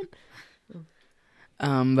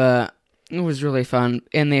 But it was really fun.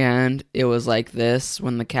 In the end, it was like this: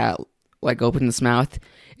 when the cat like opened its mouth,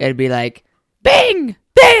 it'd be like bing,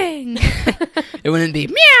 bing. It wouldn't be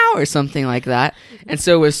meow or something like that. And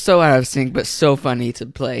so it was so out of sync, but so funny to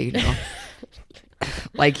play.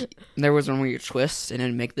 Like there was one where you twist and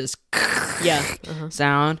it'd make this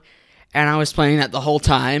sound. And I was playing that the whole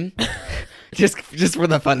time, just for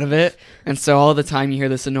the fun of it. And so all the time you hear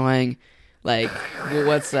this annoying, like, well,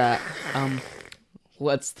 what's that?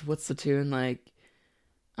 What's the tune? Like,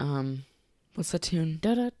 what's the tune?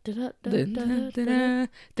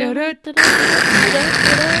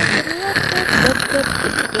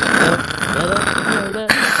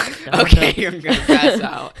 Okay, I'm gonna pass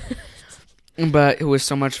out. But it was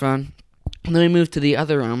so much fun. And then we moved to the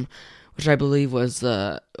other room, which I believe was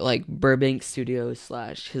like Burbank Studios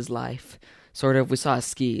 / his life. Sort of. We saw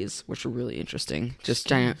skis, which were really interesting. Just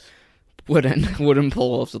giant wooden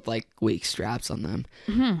poles with like weak straps on them.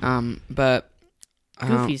 But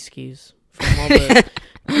Goofy skis from all the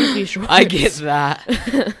goofy shorts. I get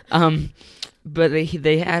that. But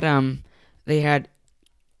they had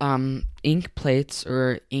ink plates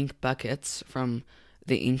or ink buckets from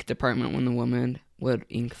the ink department when the woman would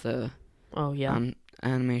ink the Oh yeah.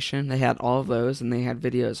 animation. They had all of those, and they had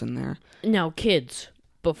videos in there. Now, kids,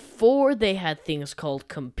 before they had things called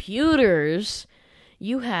computers,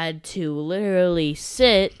 you had to literally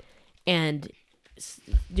sit and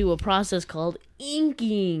do a process called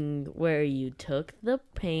inking, where you took the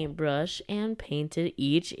paintbrush and painted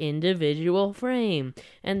each individual frame,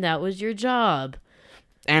 and that was your job.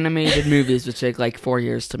 Animated movies would take like 4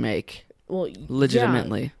 years to make. Well,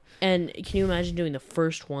 Legitimately. yeah. And can you imagine doing the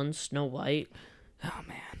first one, Snow White? Oh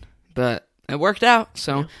man. But it worked out.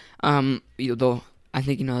 So, though I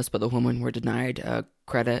think you know this, but the women were denied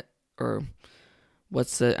credit, or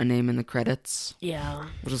what's a name in the credits? Yeah.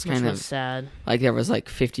 Which was Which kind was of sad. like there was like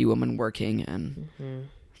 50 women working, and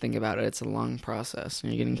think about it, it's a long process,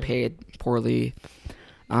 and you're getting paid poorly.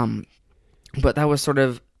 But that was sort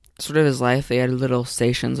of his life. They had little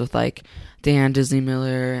stations with like Dan Disney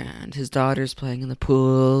Miller and his daughters playing in the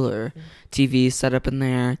pool, or TV set up in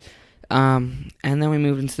there. And then we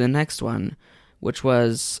moved into the next one, which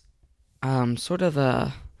was sort of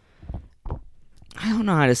a, I don't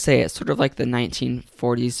know how to say it, sort of like the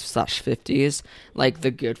 1940s/50s, like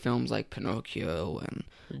the good films like Pinocchio and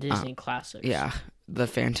The Disney classics. yeah, the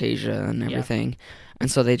Fantasia and everything.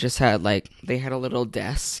 And so they just had they had a little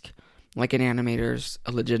desk, like a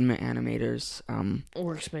legitimate animator's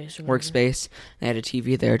workspace. They had a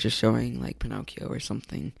TV there just showing like Pinocchio or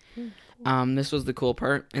something. This was the cool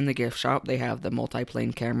part. In the gift shop, they have the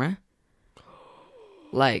multiplane camera.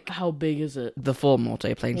 Like, how big is it? The full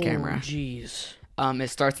multiplane camera. Jeez. It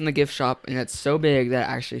starts in the gift shop, and it's so big that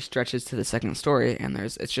it actually stretches to the second story, and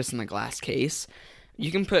it's just in a glass case.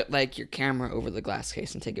 You can put like your camera over the glass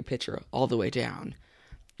case and take a picture all the way down.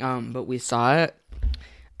 But we saw it.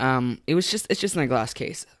 It's just in a glass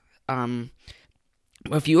case.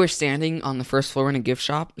 If you were standing on the first floor in a gift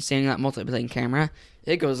shop, seeing that multiplane camera,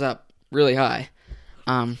 it goes up really high.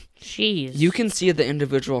 Jeez. You can see the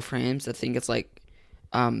individual frames. I think it's like,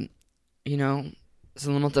 so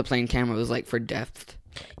the multiplane camera was like for depth.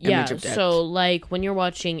 Yeah, image of depth. so like when you're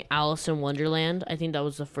watching Alice in Wonderland, I think that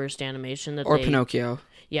was the first animation that Pinocchio.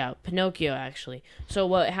 Yeah, Pinocchio actually. So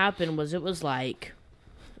what happened was it was like,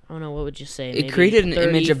 I don't know, what would you say? It created an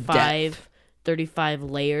image of depth. 35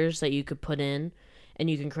 layers that you could put in, and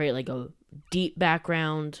you can create like a deep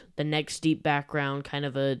background, the next deep background, kind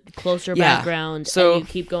of a closer background, so, and you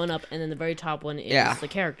keep going up, and then the very top one is the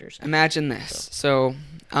characters. Imagine this. So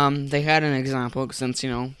they had an example, since,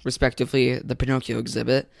 respectively, the Pinocchio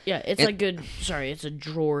exhibit. Yeah, it's it's a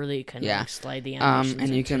drawer that you can like slide the animations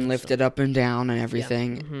and you into, can lift it up and down and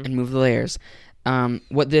everything, and move the layers.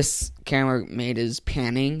 What this camera made is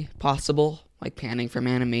panning possible, like panning from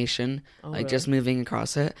animation, just moving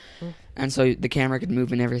across it. And so the camera could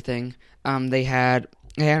move and everything. They had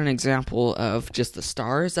an example of just the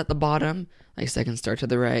stars at the bottom, like second star to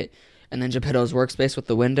the right, and then Geppetto's workspace with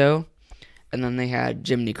the window, and then they had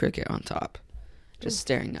Jiminy Cricket on top, just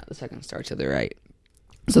staring at the second star to the right.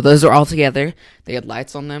 So those are all together. They had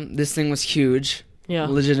lights on them. This thing was huge,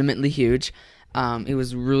 legitimately huge. It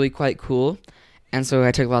was really quite cool. And so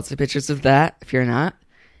I took lots of pictures of that, if you're not.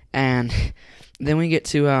 And then we get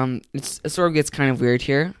to, it sort of gets kind of weird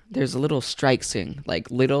here. There's a little strike scene, oh,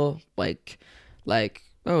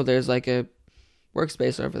 there's like a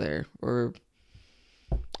workspace over there, or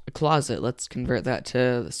a closet. Let's convert that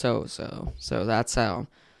to so that's how.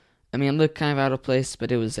 I mean, it looked kind of out of place,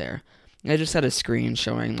 but it was there. I just had a screen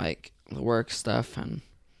showing like the work stuff and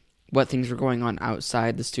what things were going on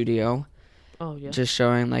outside the studio. Oh, yeah. Just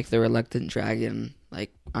showing, like, the reluctant dragon,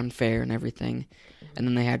 like, unfair and everything. And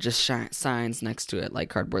then they had just signs next to it,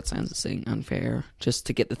 like cardboard signs saying unfair, just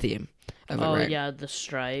to get the theme of it right. Oh, yeah, the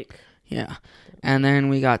strike. Yeah. And then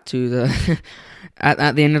we got to the,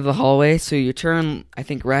 at the end of the hallway, so you turn, I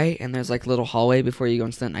think, right, and there's, like, a little hallway before you go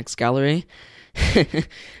into the next gallery.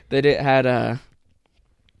 That it had a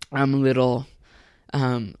little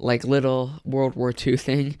World War II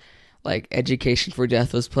thing. Like, Education for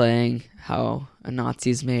Death was playing, how a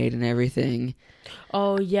Nazi's made and everything.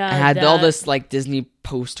 Oh, yeah. It had all this, like, Disney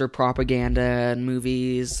poster propaganda and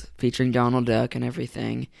movies featuring Donald Duck and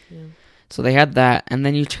everything. Yeah. So they had that. And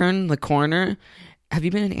then you turn the corner. Have you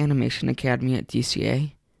been in Animation Academy at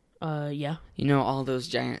DCA? Yeah. You know, all those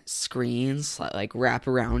giant screens, like, wrap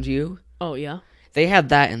around you? Oh, yeah? They had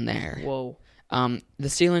that in there. Whoa. The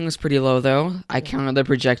ceiling was pretty low, though. I counted the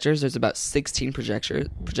projectors. There's about 16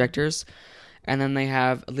 projectors. And then they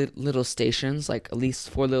have little stations, like at least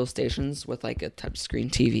 4 little stations with like a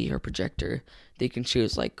touchscreen TV or projector. They can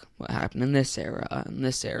choose like what happened in this era and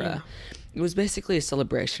this era. Yeah. It was basically a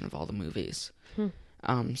celebration of all the movies. And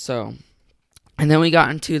then we got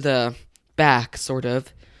into the back, sort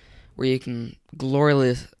of, where you can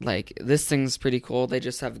gloriously, like, this thing's pretty cool. They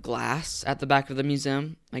just have glass at the back of the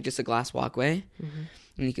museum, like just a glass walkway. Mm-hmm.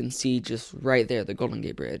 And you can see just right there the Golden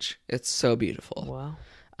Gate Bridge. It's so beautiful.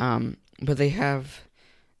 Wow. But they have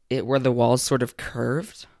it where the wall's sort of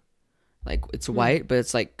curved. Like, it's white, but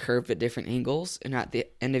it's, like, curved at different angles. And at the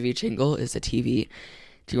end of each angle is a TV.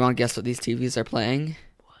 Do you want to guess what these TVs are playing?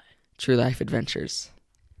 What? True Life Adventures.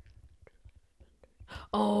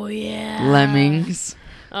 Oh, yeah. Lemmings.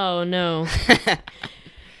 Oh, no. Do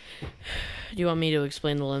you want me to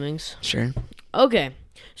explain the Lemmings? Sure. Okay.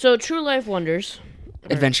 So, True Life Wonders.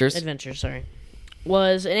 Adventures, sorry.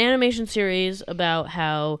 Was an animation series about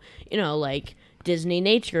how, like Disney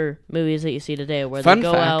nature movies that you see today where they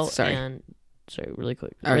go out and... Sorry, really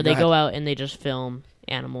quick. Where they go out and they just film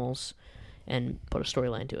animals and put a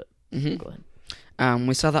storyline to it. Mm-hmm. Go ahead.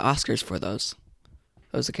 We saw the Oscars for those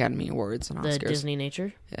Academy Awards and Oscars. The Disney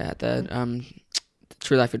nature? Yeah, the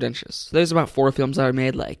True Life Adventures. So there's about 4 films that are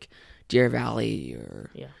made, like Deer Valley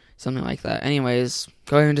or something like that. Anyways,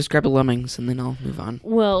 go ahead and describe the Lemmings, and then I'll move on.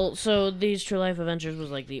 Well, so these True Life Adventures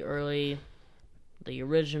was like the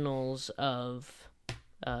originals of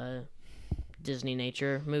Disney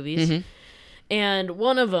nature movies. Mm-hmm. And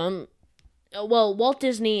one of them, Walt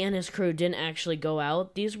Disney and his crew didn't actually go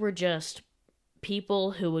out. These were just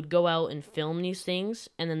people who would go out and film these things,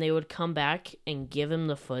 and then they would come back and give him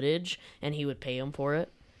the footage, and he would pay him for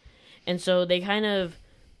it. And so they kind of,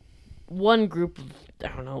 one group, I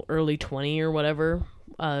don't know, early 20 or whatever,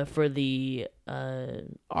 for the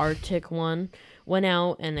Arctic one, went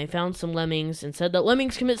out and they found some lemmings and said that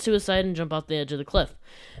lemmings commit suicide and jump off the edge of the cliff.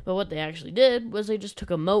 But what they actually did was they just took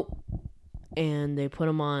a moat and they put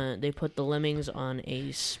the lemmings on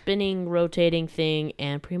a spinning, rotating thing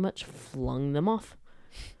and pretty much flung them off.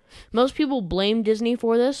 Most people blame Disney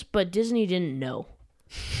for this, but Disney didn't know.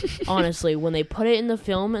 Honestly, when they put it in the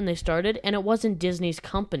film and they started, and it wasn't Disney's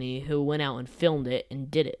company who went out and filmed it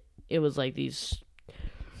and did it. It was like these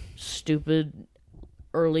stupid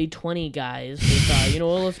early 20 guys who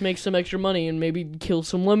thought, let's make some extra money and maybe kill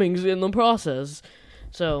some lemmings in the process.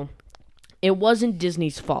 So, it wasn't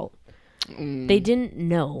Disney's fault. They didn't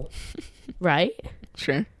know, right?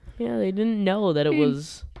 Sure. Yeah, they didn't know that it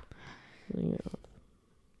was...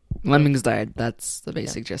 Lemmings died. That's the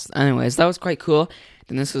basic gist. Anyways, that was quite cool.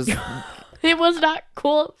 And this was... It was not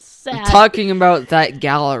cool. Sad. I'm talking about that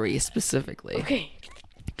gallery specifically. Okay,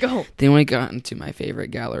 go. Then we got into my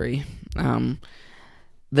favorite gallery,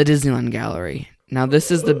 the Disneyland Gallery. Now,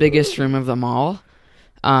 this is the biggest room of them all.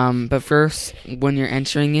 But first, when you're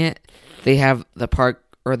entering it, they have the park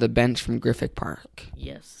or the bench from Griffith Park.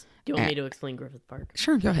 Yes. Do you want me to explain Griffith Park?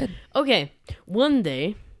 Sure, go ahead. Okay. One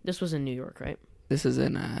day, this was in New York, right? This is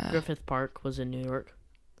in... Griffith Park was in New York.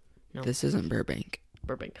 No. This isn't Burbank.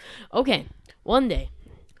 Okay. One day,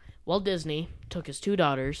 Walt Disney took his 2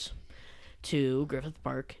 daughters to Griffith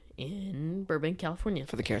Park in Burbank, California.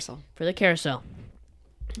 For the carousel.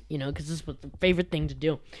 Because this was the favorite thing to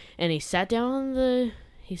do. And he sat down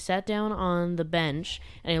on the bench,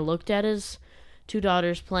 and he looked at his 2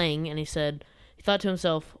 daughters playing, and he thought to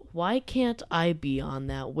himself, why can't I be on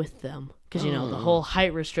that with them? Because, the whole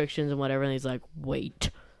height restrictions and whatever, and he's like, wait,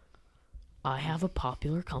 I have a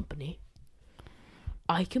popular company.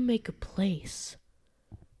 I can make a place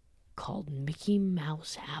called Mickey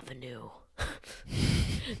Mouse Avenue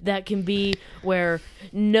that can be where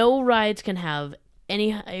no rides can have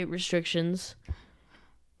any height restrictions,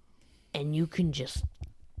 and you can just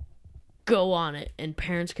go on it, and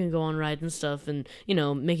parents can go on rides and stuff, and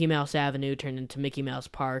Mickey Mouse Avenue turned into Mickey Mouse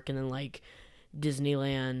Park, and then like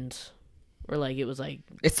Disneyland, or like it was like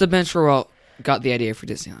it's the bench where Walt got the idea for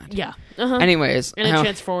Disneyland. Yeah. Uh-huh. Anyways, and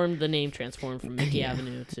the name transformed from Mickey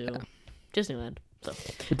Avenue to Disneyland. So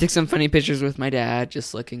we took some funny pictures with my dad,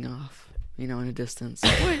 just looking off, in a distance.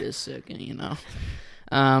 Wait a second,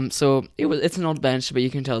 So it's an old bench, but you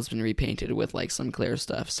can tell it's been repainted with like some clear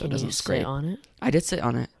stuff, so it doesn't scrape. Sit on it? I did sit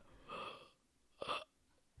on it.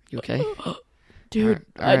 You okay? Dude,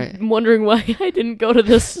 all right. I'm wondering why I didn't go to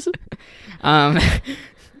this.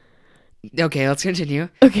 Okay, let's continue.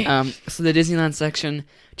 Okay. So the Disneyland section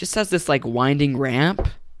just has this like winding ramp,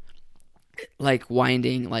 like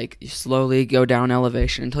you slowly go down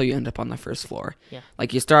elevation until you end up on the first floor. Yeah.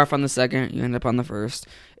 Like you start off on the second, you end up on the first.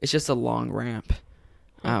 It's just a long ramp,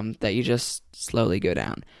 that you just slowly go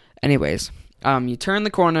down. Anyways, you turn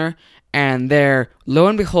the corner, and there, lo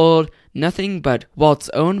and behold, nothing but Walt's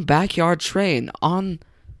own backyard train on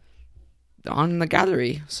the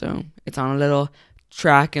gallery. So it's on a little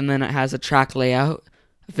track, and then it has a track layout,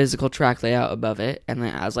 a physical track layout above it, and then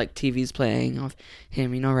it has like TVs playing of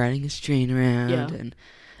him, riding his train around, Yeah.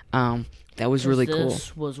 and that was really cool.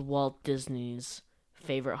 This was Walt Disney's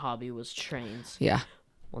favorite hobby was trains. Yeah.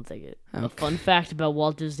 One second. Okay. A fun fact about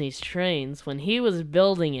Walt Disney's trains, when he was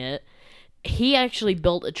building it, he actually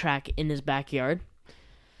built a track in his backyard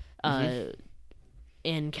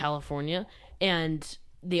in California, and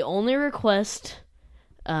the only request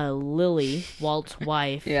Lily, Walt's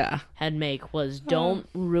wife, Yeah. had make was, don't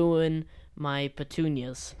ruin my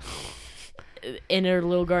petunias in her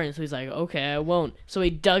little garden. So he's like, okay, I won't. So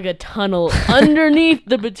he dug a tunnel underneath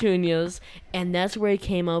the petunias, and that's where he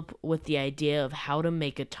came up with the idea of how to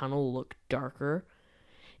make a tunnel look darker.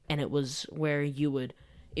 And it was where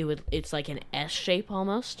it's like an S shape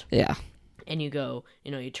almost. Yeah. And you go,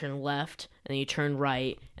 you turn left, and then you turn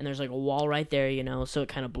right, and there's like a wall right there, so it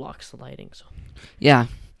kind of blocks the lighting. So Yeah.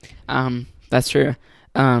 That's true.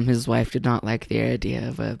 His wife did not like the idea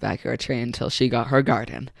of a backyard train until she got her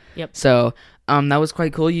garden. Yep. So, that was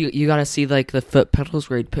quite cool. You got to see like the foot pedals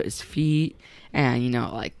where he'd put his feet and,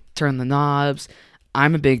 like turn the knobs.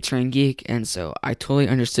 I'm a big train geek, and so I totally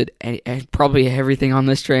understood probably everything on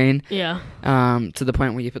this train. yeah. To the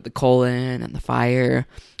point where you put the coal in and the fire.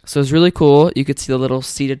 So it was really cool. You could see the little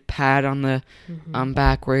seated pad on the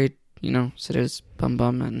back where he'd, sit his bum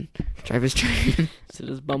and drive his train. Sit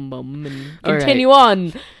his bum and All continue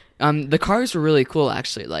on. The cars were really cool,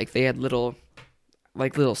 actually. Like, they had little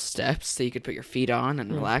steps that you could put your feet on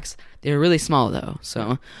and relax. They were really small, though.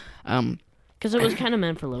 So, Because it was kind of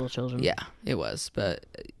meant for little children. yeah, it was. But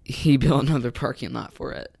he built another parking lot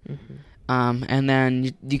for it. And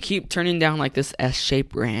then you keep turning down, like, this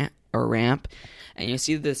S-shaped ramp, and you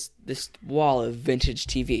see this wall of vintage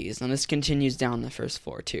TVs. And this continues down the first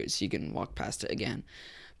floor, too, so you can walk past it again.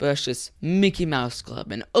 But it's just Mickey Mouse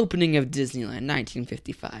Club and opening of Disneyland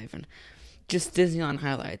 1955 and just Disneyland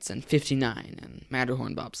highlights and 59 and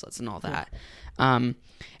Matterhorn bobsleds and all that. And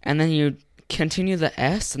then you continue the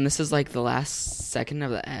S, and this is like the last second of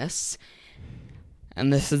the S.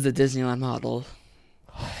 And this is the Disneyland model.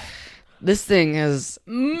 This thing is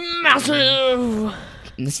Massive!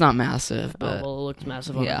 it's not massive, but it looked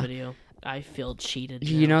massive on the video. I feel cheated.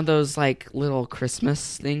 you now. know those like little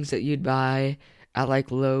Christmas things that you'd buy at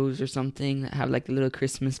like Lowe's or something that have like a little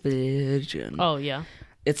Christmas village? And Oh, yeah.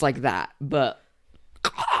 it's like that, but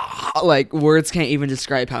like words can't even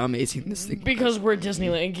describe how amazing this thing Because we're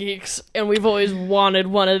Disneyland geeks, and we've always wanted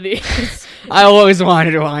one of these. I always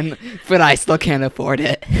wanted one, but I still can't afford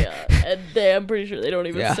it. Yeah, and I'm pretty sure they don't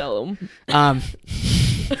even sell them.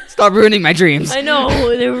 Stop ruining my dreams. I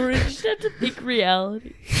know, they were just have to think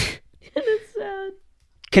reality. And it's sad.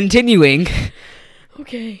 Continuing.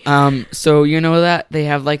 Okay. So you know that they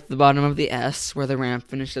have like the bottom of the S where the ramp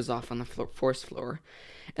finishes off on the fourth floor,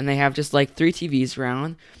 and they have just like 3 TVs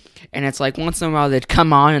around, and it's like once in a while they'd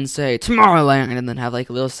come on and say Tomorrowland, and then have like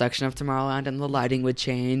a little section of Tomorrowland, and the lighting would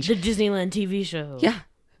change. The Disneyland TV show. Yeah,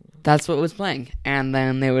 that's what was playing, and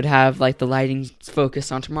then they would have like the lighting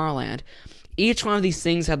focus on Tomorrowland. Each one of these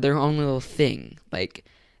things had their own little thing, like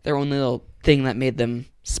their own little thing that made them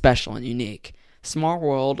special and unique. Small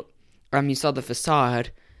World. You saw the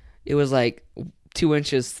facade. It was like 2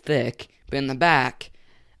 inches thick, but in the back,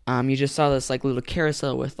 you just saw this like little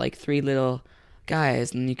carousel with like 3 little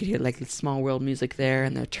guys, and you could hear like the Small World music there,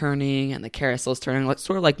 and they're turning, and the carousel's turning, like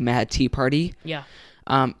sort of like Mad Tea Party. Yeah.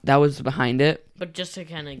 That was behind it. But just to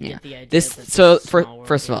kind of get the idea.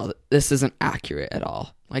 First of all, this isn't accurate at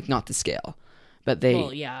all. Like, not the scale, but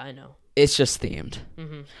Well, yeah, I know. it's just themed.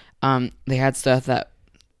 They had stuff that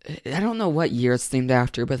I don't know what year it's themed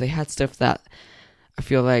after, but they had stuff that I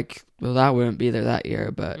feel like, well, that wouldn't be there that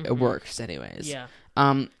year, but it works anyways. Yeah.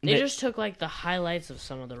 They just took like the highlights of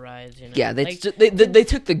some of the rides, Yeah, they like, they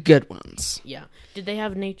took the good ones. Yeah. Did they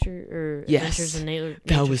have nature or Yes. Adventures in Nature?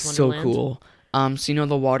 That was so cool. So you know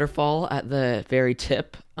the waterfall at the very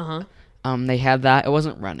tip? They had that. It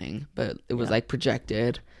wasn't running, but it was like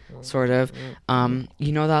projected, sort of.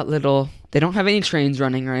 You know that little... They don't have any trains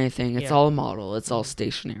running or anything. It's all a model. It's all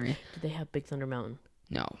stationary. Did they have Big Thunder Mountain?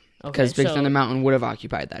 No. Because Big Thunder Mountain would have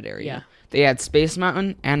occupied that area. Yeah. They had Space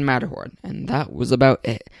Mountain and Matterhorn, and that was about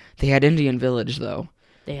it. They had Indian Village, though.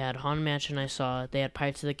 They had Haunted Mansion, I saw. They had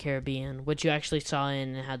Pirates of the Caribbean, which you actually saw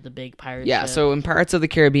in and had the big pirate ship. So in Pirates of the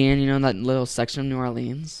Caribbean, you know that little section of New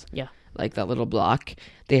Orleans? Yeah. Like that little block.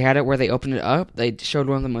 They had it where they opened it up. They showed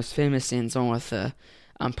one of the most famous scenes, one with the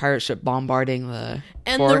pirate ship bombarding the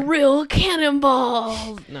fort. The real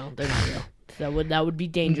cannonballs! No, they're not real. That would be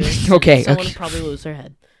dangerous. Okay, Someone okay. would probably lose their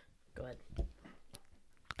head. Go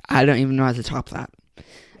I don't even know how to top that.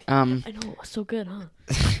 I know, it was so good, huh?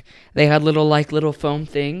 They had little foam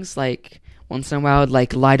things, like once in a while would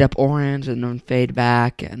like light up orange and then fade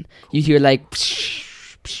back, and you hear like,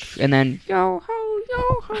 and then yo ho.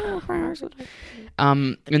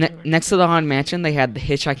 Next to the Haunted Mansion, they had the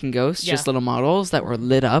Hitchhiking Ghosts, just little models that were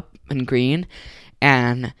lit up in green,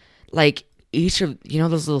 and like each of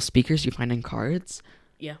those little speakers you find in cards.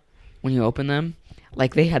 Yeah. When you open them,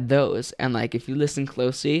 like they had those, and like if you listen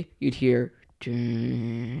closely, you'd hear. It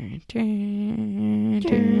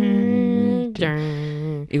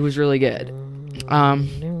was really good.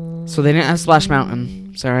 So they didn't have Splash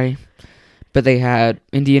Mountain, sorry, but they had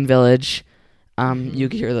Indian Village. You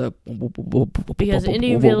could hear the because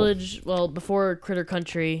Indian Village. Well, before Critter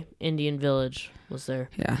Country, Indian Village was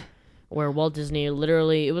there. Yeah, where Walt Disney it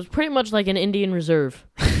was pretty much like an Indian reserve.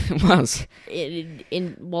 It was.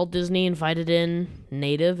 Walt Disney invited in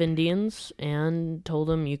native Indians and told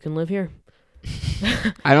them you can live here.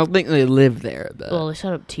 I don't think they lived there, but well, they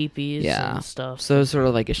set up teepees and stuff. So it was sort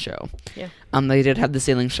of like a show. Yeah. They did have the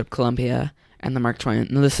sailing ship Columbia and the Mark Twain.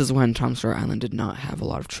 Now, this is when Tom Sawyer Island did not have a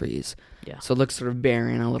lot of trees. Yeah. So it looks sort of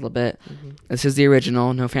barren a little bit. Mm-hmm. This is the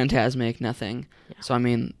original, no Phantasmic, nothing. Yeah. So I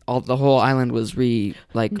mean, the whole island was original.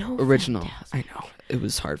 Phantasmic. I know it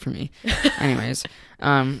was hard for me. Anyways,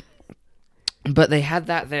 but they had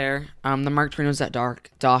that there. The Mark Twain was at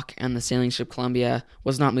dock, and the sailing ship Columbia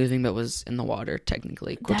was not moving, but was in the water,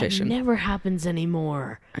 technically. Quotation. That never happens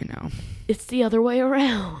anymore. I know. It's the other way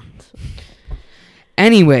around.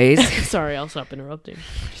 Anyways. Sorry, I'll stop interrupting.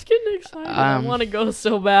 I'm just getting excited. I want to go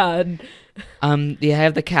so bad. They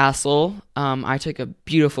have the castle. I took a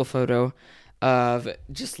beautiful photo of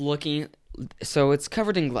just looking. So it's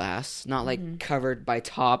covered in glass, not like covered by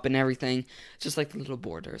top and everything. Just like the little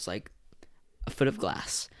borders, like a foot of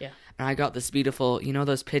glass. Yeah. And I got this beautiful,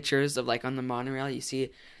 those pictures of like on the monorail, you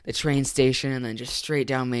see the train station and then just straight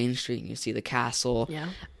down Main Street and you see the castle. Yeah.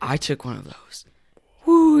 I took one of those.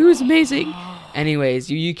 Woo, it was amazing.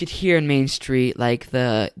 Anyways, you could hear in Main Street like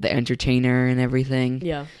the entertainer and everything.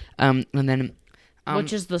 Yeah. And then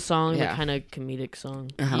which is the song, yeah. the kind of comedic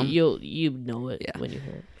song. Uh-huh. You know it when you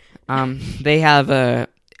hear it. They have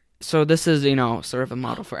so this is, sort of a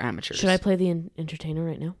model for amateurs. Should I play the entertainer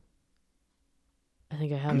right now? I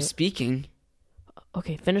think I have I'm it. speaking.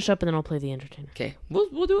 Okay, finish up and then I'll play the entertainer. Okay,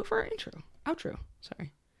 we'll do it for our outro.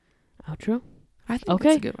 Sorry. Outro? I think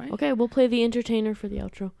that's a good one. Okay, we'll play the entertainer for the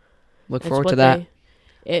outro. Look forward to that.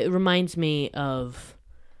 It reminds me of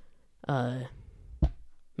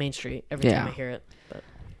Main Street every time I hear it. But.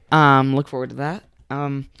 Look forward to that.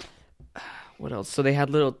 What else? So they had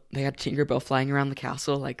Tinkerbell flying around the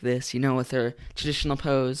castle like this, with her traditional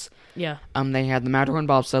pose. Yeah. They had the Matterhorn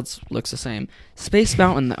bobsleds, looks the same. Space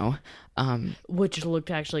Mountain though, which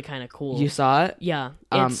looked actually kind of cool. You saw it? Yeah.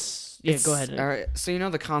 It's go ahead. All right. So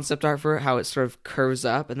the concept art for it, how it sort of curves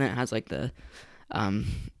up, and then it has like the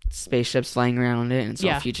spaceships flying around it, and it's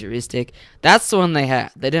all futuristic. That's the one they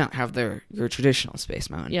had. They didn't have your traditional Space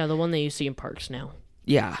Mountain. Yeah, the one that you see in parks now.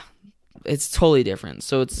 Yeah. It's totally different.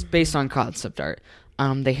 So it's based on concept art.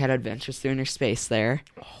 They had Adventures through Inner Space there.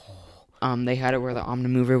 They had it where the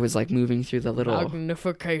Omnimover was like moving through the little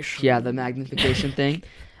magnification. Yeah, the magnification thing.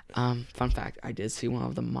 Fun fact: I did see one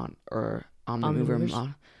of the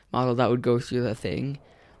Omnimover model that would go through the thing,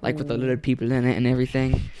 like with the little people in it and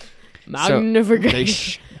everything.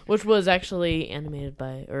 Magnification, which was actually animated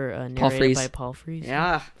by narrated by Paul Frees.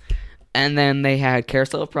 Yeah. And then they had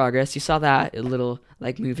Carousel of Progress. You saw that, a little,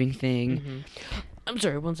 like, moving thing. Mm-hmm. I'm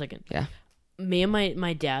sorry, 1 second. Yeah. Me and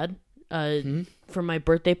my dad, for my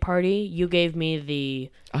birthday party, you gave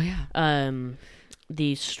me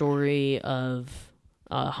the story of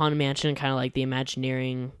Haunted Mansion, kind of like the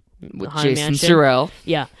Imagineering with Haunted Jason Mansion. Surrell.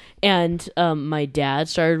 Yeah. And my dad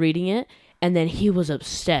started reading it, and then he was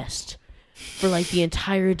obsessed for, like, the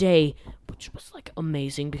entire day, which was, like,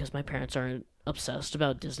 amazing because my parents aren't obsessed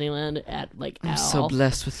about Disneyland at all. So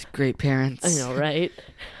blessed with great parents. I know, right?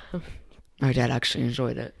 My dad actually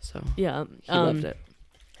enjoyed it, so yeah, he loved it.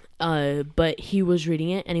 But he was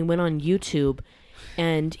reading it, and he went on YouTube,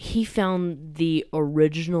 and he found the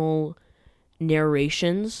original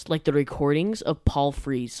narrations, like the recordings of Paul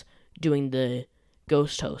Frees doing the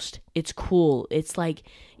ghost host. It's cool. It's like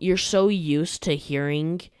you're so used to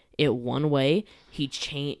hearing it one way.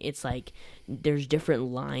 It's like there's different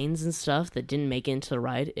lines and stuff that didn't make it into the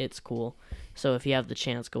ride. It's cool. So if you have the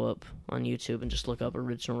chance, go up on YouTube and just look up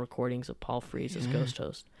original recordings of Paul Frees as ghost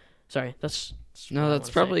host. Sorry, that's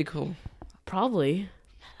probably cool. Probably.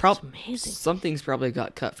 That's amazing. Something's probably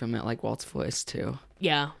got cut from it, like Walt's voice too.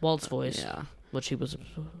 Yeah, Walt's voice. Yeah. Which he was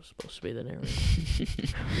supposed to be the narrator.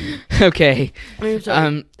 Okay. Sorry.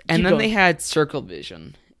 And then going. they had circle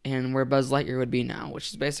vision, and where Buzz Lightyear would be now, which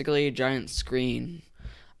is basically a giant screen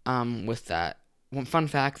with that. One fun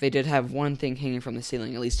fact, they did have one thing hanging from the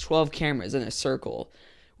ceiling, at least 12 cameras in a circle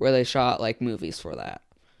where they shot like movies for that.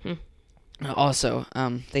 Also,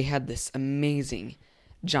 they had this amazing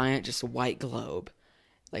giant just white globe,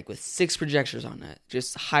 like with 6 projectors on it,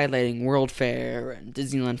 just highlighting World Fair and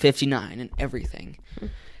Disneyland 59 and everything.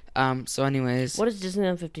 So anyways, What is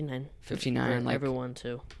Disneyland 59? 59, For like everyone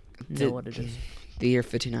to know what it is. the year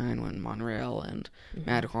 59 when Monorail and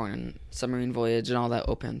Matterhorn and Submarine Voyage and all that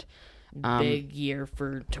opened. Big year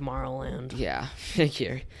for Tomorrowland. Yeah, big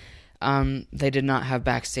year. They did not have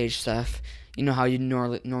backstage stuff. You know how you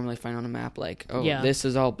normally find on a map, like, this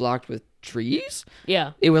is all blocked with trees?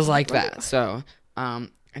 Yeah. It was like that. So,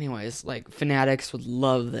 anyways, like, fanatics would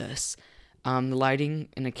love this. The lighting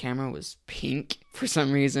in the camera was pink for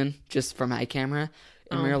some reason, just for my camera.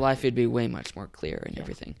 In real life, it'd be way much more clear and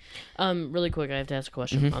everything. Really quick, I have to ask a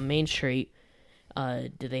question. On Main Street,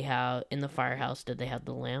 did they have, in the firehouse, did they have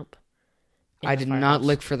the lamp? I did not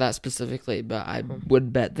look for that specifically, but I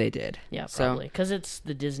would bet they did. Yeah, probably. Because it's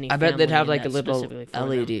the Disney I bet they'd family have like a that's little specifically for them.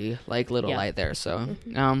 LED, like little Yeah. light there. So,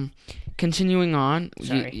 continuing on.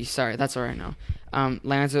 Sorry. Sorry, that's all right now.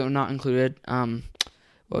 Lands that were not included. What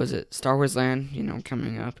was it? Star Wars Land,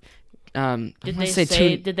 coming up. Did they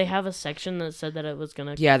say, did they have a section that said that it was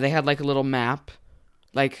going to... Yeah, they had like a little map.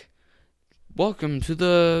 Like, welcome to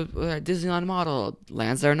the Disneyland model.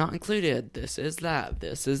 Lands that are not included. This is that.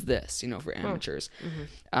 This is this, for amateurs.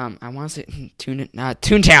 I want to say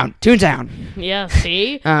Toontown. Toontown. Yeah,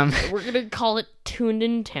 see? We're going to call it Tuned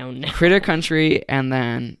in Town now. Critter Country, and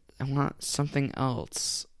then I want something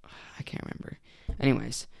else. I can't remember.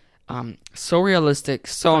 Anyways, so realistic,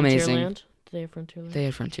 so amazing. Frontierland? Did they have Frontierland? They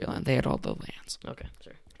had Frontierland. They had all the lands. Okay,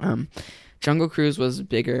 sorry. Jungle Cruise was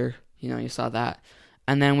bigger. You saw that.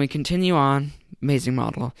 And then we continue on, amazing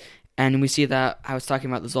model, and we see that I was talking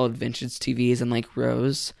about those old vintage TVs in like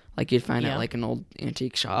rows, like you'd find at like an old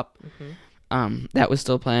antique shop. That was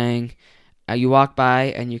still playing. You walk by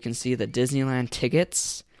and you can see the Disneyland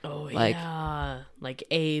tickets. Oh, like, yeah. Like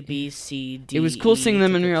A, B, C, D. It was cool seeing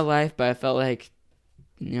them in tickets. real life, but I felt like,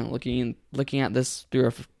 looking at this through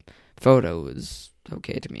a photo was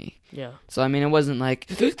okay to me. Yeah. So, I mean, it wasn't like,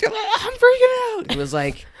 I'm freaking out. It was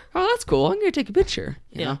like, oh, that's cool. I'm going to take a picture,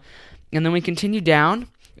 you know? And then we continue down.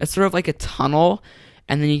 It's sort of like a tunnel,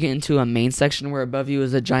 and then you get into a main section where above you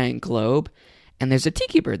is a giant globe, and there's a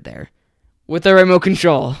tiki bird there with a remote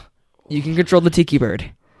control. You can control the tiki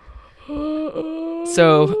bird.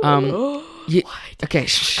 So, okay,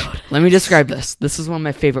 let me describe this. This is one of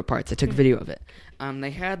my favorite parts. I took a video of it.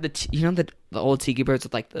 They had the old tiki birds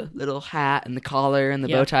with like the little hat and the collar and the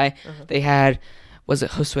bow tie. They had, was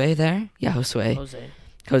it Josue there? Yeah,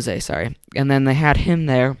 Jose, sorry. And then they had him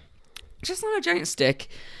there, just on a giant stick.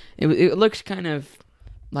 It looked kind of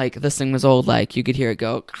like this thing was old. Like you could hear it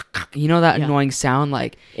go, that annoying sound,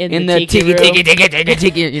 like in the tiki,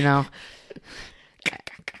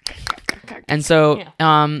 And so,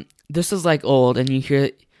 this is like old, and you hear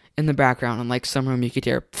it in the background, and like some room you could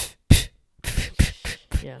hear,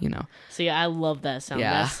 See, I love that sound.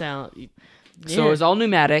 Yeah. That sound. Yeah. So it was all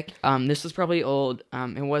pneumatic. This was probably old.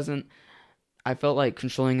 It wasn't. I felt like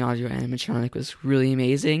controlling audio animatronic was really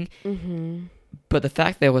amazing. But the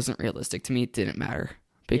fact that it wasn't realistic to me didn't matter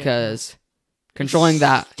because controlling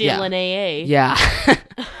that, Still an AA. Yeah.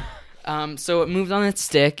 So it moved on its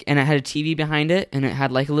stick, and it had a TV behind it, and it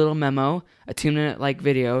had like a little memo, a 2-minute like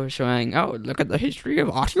video showing, oh, look at the history of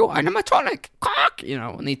audio animatronic.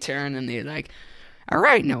 And they turn and they like, all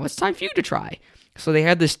right, now it's time for you to try. So they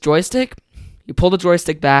had this joystick. You pull the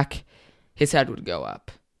joystick back, his head would go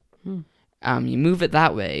up. You move it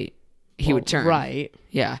that way, he would turn. Right.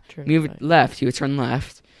 Yeah. Turn Move right. it left, he would turn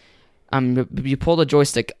left. You pull the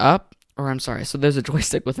joystick up, so there's a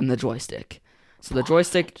joystick within the joystick. So the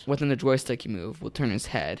joystick within the joystick you move will turn his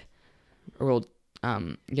head, or will,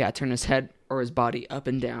 turn his head or his body up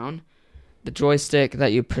and down. The joystick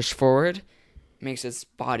that you push forward makes his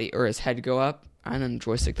body or his head go up, and then the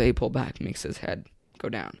joystick that you pull back makes his head go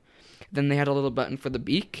down. Then they had a little button for the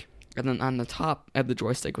beak, and then on the top of the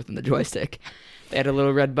joystick within the joystick, they had a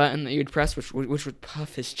little red button that you'd press, which would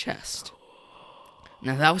puff his chest.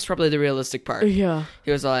 Now, that was probably the realistic part. Yeah. He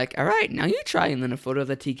was like, all right, now you try. And then a photo of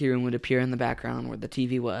the tiki room would appear in the background where the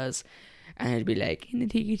TV was. And it'd be like, in the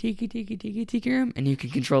tiki room. And you can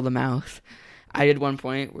control the mouth. I did one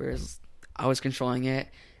point where I was controlling it.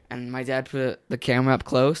 And my dad put the camera up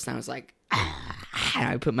close. And I was like, and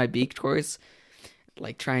I put my beak towards,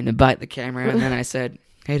 like, trying to bite the camera. And then I said,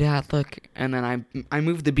 hey, Dad, look. And then I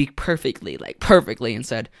moved the beak perfectly, and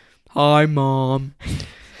said, hi, Mom.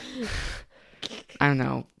 I don't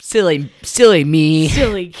know. Silly me.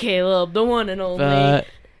 Silly Caleb, the one and only. But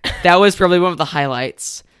that was probably one of the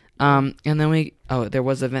highlights. And then there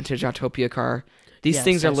was a vintage Autopia car. These Yes,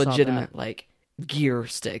 things are I saw legitimate, like, gear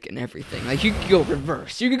stick and everything. Like, you could go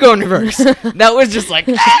reverse. You could go in reverse. That was just like,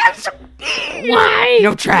 Why?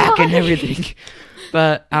 no track and Why? everything.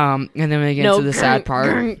 But, and then we get into the sad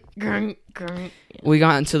part. We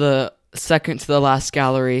got into the second to the last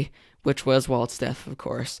gallery, which was Walt's death, of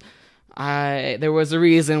course. There was a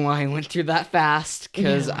reason why I went through that fast,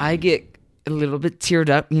 because I get a little bit teared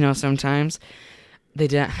up, sometimes. They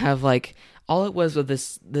didn't have, all it was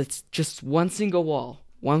this just one single wall.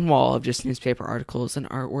 One wall of just newspaper articles and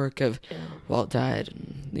artwork of Walt died,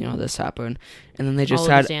 and, this happened. And then they just all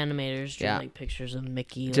had... these animators drew, pictures of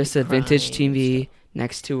Mickey, just a vintage TV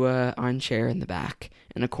next to a armchair in the back,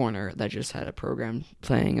 in a corner, that just had a program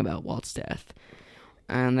playing about Walt's death.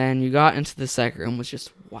 And then you got into the second room, was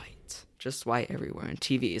just white everywhere, and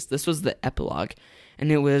TVs. This was the epilogue,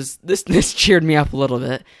 and it was... This cheered me up a little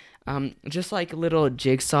bit. Just like a little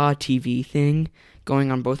jigsaw TV thing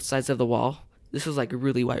going on both sides of the wall. This was like a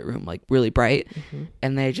really white room, like really bright. Mm-hmm.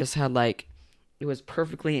 And they just had it was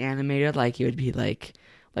perfectly animated. Like it would be like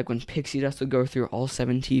when Pixie Dust would go through all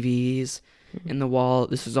 7 TVs in the wall.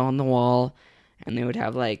 This was on the wall. And they would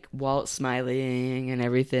have Walt smiling and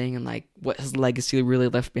everything, and what his legacy really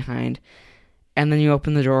left behind. And then you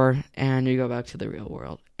open the door and you go back to the real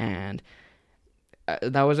world. And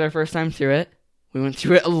that was our first time through it. We went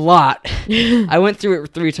through it a lot. I went through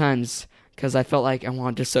it 3 times because I felt like I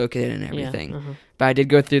wanted to soak it in and everything. But I did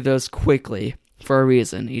go through those quickly for a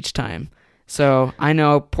reason each time. So I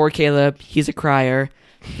know poor Caleb, he's a crier.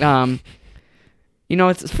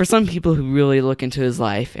 It's for some people who really look into his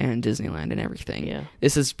life and Disneyland and everything. Yeah.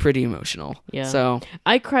 This is pretty emotional. Yeah. So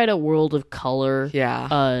I cried at World of Color.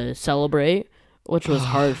 Yeah. Celebrate, which was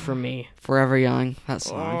hard for me. Forever Young, that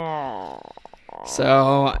song.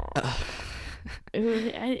 So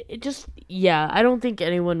it just I don't think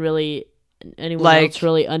anyone else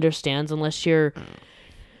really understands unless you're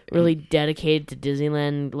really dedicated to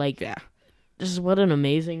Disneyland. This is what an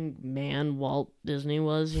amazing man Walt Disney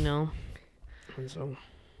was, And so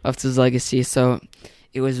of his legacy. So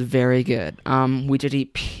it was very good. We did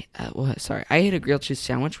eat I ate a grilled cheese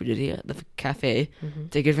sandwich. We did eat at the cafe.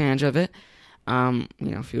 Take advantage of it.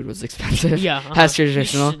 Food was expensive. Yeah, as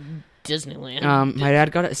traditional. Disneyland. My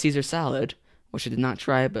dad got a Caesar salad, which I did not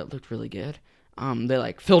try, but looked really good.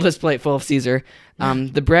 They filled his plate full of Caesar.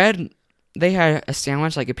 The bread, they had a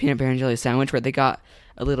sandwich, a peanut butter and jelly sandwich, where they got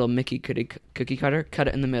a little Mickey cookie cutter, cut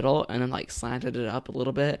it in the middle, and then slanted it up a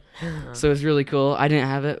little bit. So it was really cool. I didn't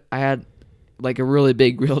have it. I had a really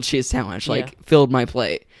big grilled cheese sandwich, filled my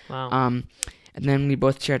plate. Wow. And then we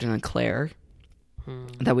both shared an eclair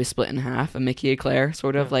that we split in half, a Mickey eclair,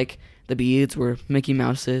 sort of the beads were Mickey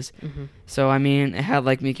Mouse's. So, I mean, it had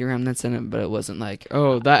Mickey remnants in it, but it wasn't that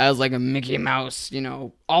has a Mickey Mouse,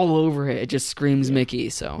 all over it. It just screams Mickey.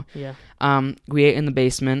 So, we ate in the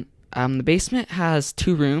basement. The basement has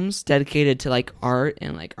 2 rooms dedicated to art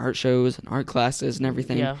and art shows and art classes and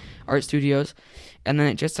everything, art studios. And then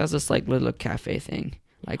it just has this little cafe thing,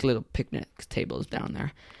 little picnic tables down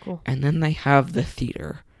there. Cool. And then they have the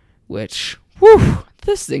theater, which,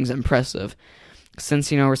 this thing's impressive.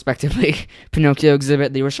 Since, respectively, Pinocchio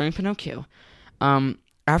exhibit, they were showing Pinocchio.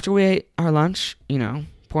 After we ate our lunch,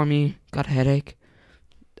 poor me, got a headache.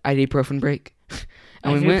 Ibuprofen break.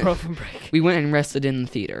 And we went and rested in the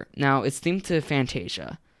theater. Now, it's themed to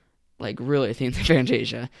Fantasia. Really themed to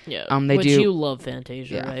Fantasia. Yeah, you love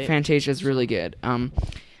Fantasia, right? Fantasia's really good.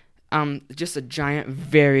 Just a giant,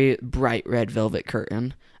 very bright red velvet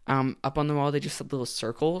curtain. Up on the wall, they just have little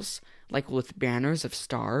circles, with banners of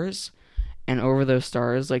stars. And over those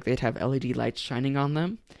stars, they'd have LED lights shining on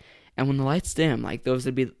them. And when the lights dim,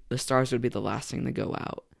 the stars would be the last thing to go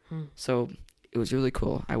out. So it was really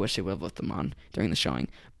cool. I wish they would have left them on during the showing.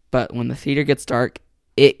 But when the theater gets dark,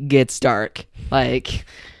 it gets dark.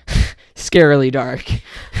 Scarily dark.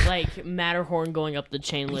 Matterhorn going up the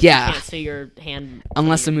chain lift. Yeah. You can't see your hand.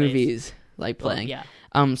 Unless the movie's playing. Yeah.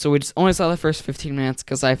 So we just only saw the first 15 minutes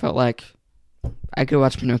because I felt like I could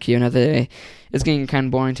watch Pinocchio another day. It's getting kind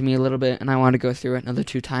of boring to me a little bit, and I want to go through it another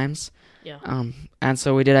 2 times. Yeah. And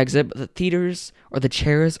so we did exit, but the theaters or the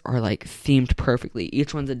chairs are themed perfectly.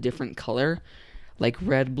 Each one's a different color,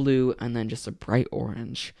 red, blue, and then just a bright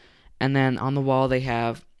orange. And then on the wall they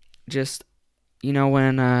have just,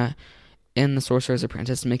 when in The Sorcerer's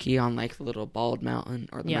Apprentice, Mickey on like the little bald mountain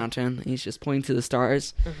or the mountain, and he's just pointing to the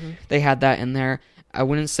stars. They had that in there. I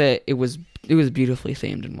wouldn't say it was beautifully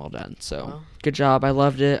themed and well done. So good job. I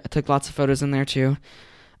loved it. I took lots of photos in there too.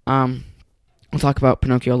 We'll talk about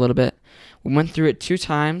Pinocchio a little bit. We went through it 2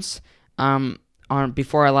 times.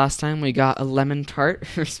 Before our last time, we got a lemon tart,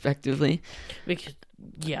 respectively. Okay.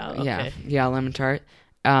 Yeah, lemon tart.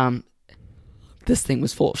 This thing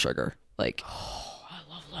was full of sugar. Like, I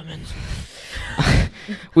love lemons.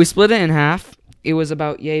 we split it in half. It was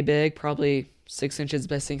about yay big, probably 6 inches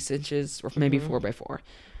by 6 inches, or maybe 4 by 4,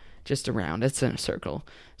 just around. It's in a circle.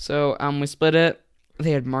 So we split it.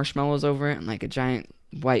 They had marshmallows over it and like a giant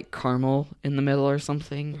white caramel in the middle or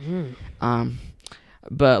something.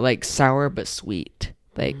 But like sour but sweet.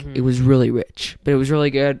 Like it was really rich, but it was really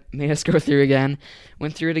good. Made us go through again.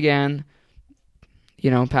 Went through it again. You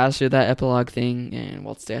know, passed through that epilogue thing and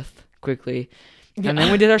Walt's death quickly. And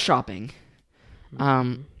then we did our shopping.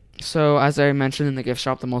 So as I mentioned in the gift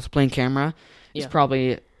shop, the multiplaying camera is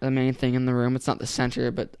probably the main thing in the room. It's not the center,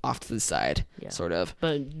 but off to the side, sort of.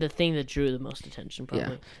 But the thing that drew the most attention,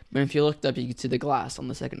 probably. Yeah. But if you looked up, you could see the glass on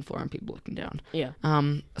the second floor and people looking down. Yeah.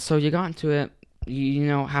 So you got into it. You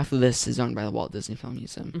know, half of this is owned by the Walt Disney Film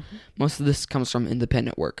Museum. Most of this comes from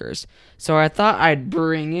independent workers. So I thought I'd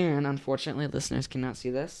bring in, unfortunately, listeners cannot see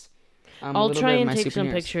this. I'll try and take some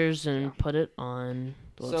pictures and put it on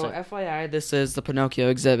the website. So FYI, this is the Pinocchio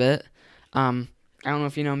exhibit. I don't know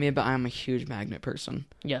if you know me, but I'm a huge magnet person.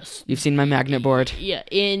 Yes. You've seen my magnet board? Yeah,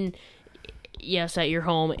 at your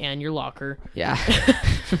home and your locker. Yeah.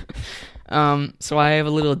 So I have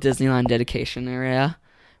a little Disneyland dedication area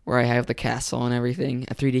where I have the castle and everything,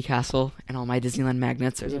 a 3D castle, and all my Disneyland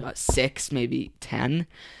magnets. There's about 6, maybe 10.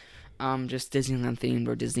 Just Disneyland themed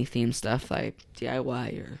or Disney themed stuff I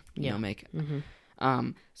DIY or you know make.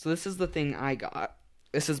 So this is the thing I got.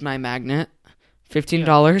 This is my magnet,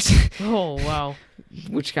 $15. Oh wow,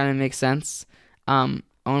 which kind of makes sense. Owned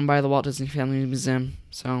by the Walt Disney Family Museum,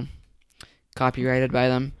 so copyrighted by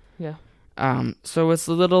them. Yeah. So it's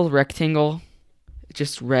a little rectangle,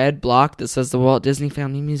 just red block that says the Walt Disney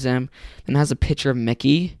Family Museum, and has a picture of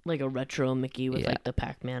Mickey, like a retro Mickey with like the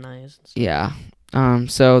Pac-Man eyes. And stuff. Yeah.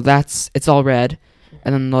 So it's all red,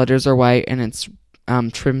 and then the letters are white, and it's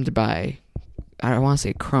trimmed by, I don't want to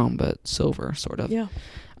say chrome, but silver, sort of. Yeah.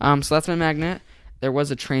 So that's my magnet. There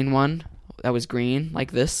was a train one that was green,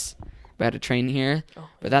 like this. We had a train here,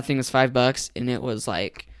 but that thing was $5, and it was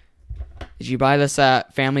like, did you buy this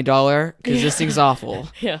at Family Dollar? Because this thing's awful.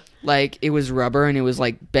 Yeah. Like, it was rubber, and it was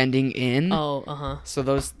like bending in. Oh, So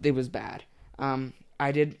it was bad.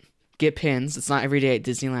 I did get pins. It's not every day at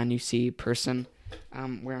Disneyland you see a person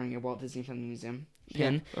wearing a Walt Disney Family Museum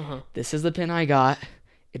pin. This is the pin I got.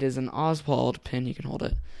 It is an Oswald pin. You can hold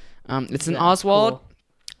it. It's an Oswald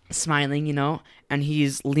smiling, you know, and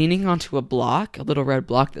he's leaning onto a block, a little red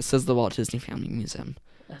block that says the Walt Disney Family Museum.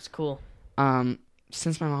 That's cool.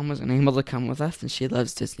 Since my mom wasn't able to come with us, and she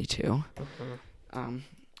loves Disney too,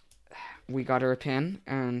 we got her a pin,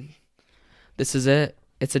 and this is it.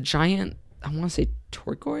 It's a giant, I want to say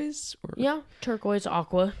turquoise? Turquoise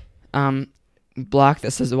aqua. Block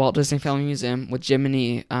that says the Walt Disney Family Museum with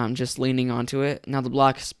Jiminy just leaning onto it. Now the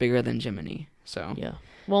block is bigger than Jiminy, so yeah.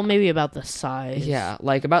 Well, maybe about the size. Yeah,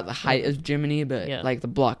 like about the height of Jiminy, but like the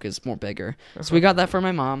block is more bigger. So we got that for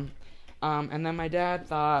my mom, and then my dad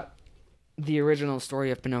thought the original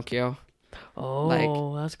story of Pinocchio.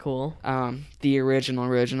 Oh, that's cool. The original.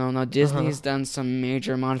 Now Disney's done some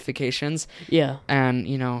major modifications. Yeah, and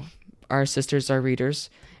you know our sisters are readers,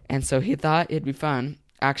 and so he thought it'd be fun.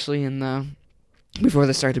 Actually, before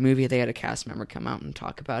they started the movie, they had a cast member come out and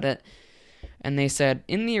talk about it. And they said,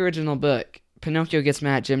 in the original book, Pinocchio gets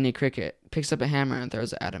mad at Jiminy Cricket, picks up a hammer and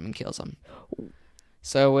throws it at him and kills him.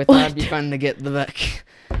 So we thought it'd be fun to get the book.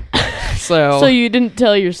 So you didn't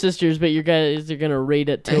tell your sisters, but your guys are going to read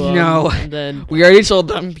it to them. No. And then we already told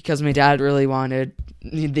them because my dad really wanted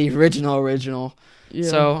the original. Yeah.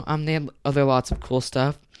 So they had lots of cool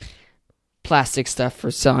stuff. Plastic stuff for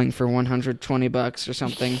selling for $120 or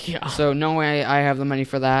something. Yeah. So no way I have the money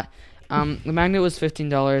for that. The magnet was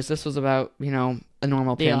 $15. This was about, a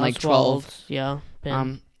normal pin, like 12. Yeah.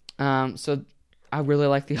 Pin. So I really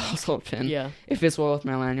like the Oswald pin. Yeah. It fits well with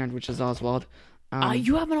my lanyard, which is Oswald.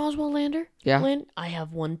 You have an Oswald lander? Yeah. I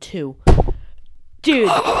have one too. Dude.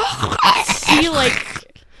 See,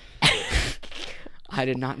 like... I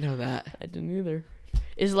did not know that. I didn't either.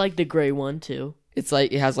 It's like the gray one too. It's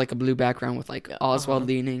like, it has like a blue background with like Oswald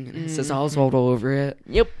leaning, and it says Oswald all over it.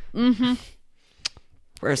 Yep. Mm-hmm.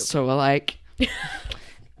 We're so alike.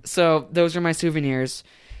 So those are my souvenirs.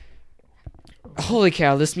 Holy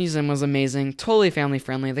cow, this museum was amazing. Totally family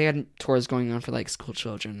friendly. They had tours going on for like school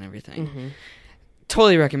children and everything. Mm-hmm.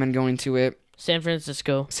 Totally recommend going to it. San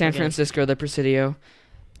Francisco, the Presidio.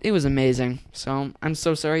 It was amazing. So I'm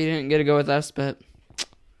so sorry you didn't get to go with us, but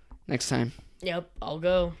next time. Yep, I'll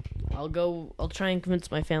go. I'll try and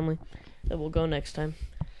convince my family that we'll go next time.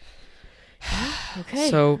 Okay.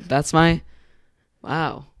 So that's my...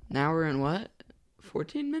 Wow. Now we're in what?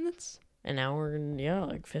 14 minutes? An hour and,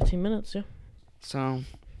 like 15 minutes, yeah. So,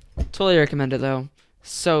 totally recommend it, though.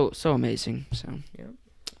 So amazing. So. Yeah.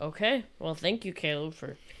 Okay. Well, thank you, Caleb,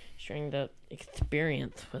 for sharing that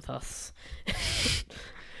experience with us.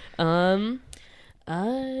 I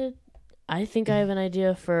think I have an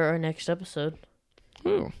idea for our next episode.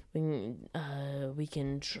 Ooh. I'm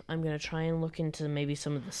gonna try and look into maybe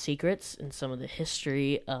some of the secrets and some of the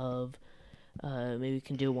history of. Maybe we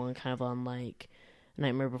can do one kind of on like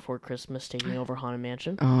Nightmare Before Christmas taking over Haunted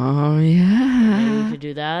Mansion. Oh yeah. Maybe we could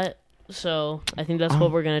do that. So I think that's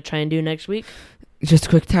what we're gonna try and do next week. Just a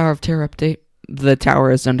quick Tower of Terror update. The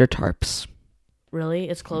tower is under tarps. Really,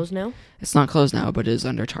 it's closed now. It's not closed now, but it is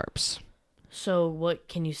under tarps. So what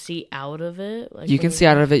can you see out of it? Like, You can see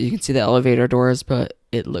out of it. You can see the elevator doors, but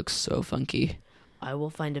it looks so funky. I will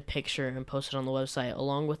find a picture and post it on the website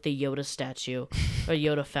along with the Yoda statue or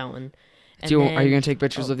Yoda fountain. Are you gonna take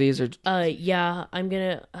pictures of these or? Yeah, I'm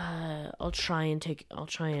gonna. I'll try and take a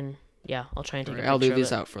picture. I'll leave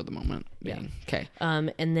these of it. out for the moment. Yeah. Okay.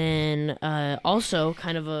 And then also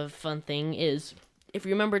kind of a fun thing is if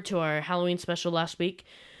you remember to our Halloween special last week,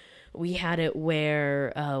 we had it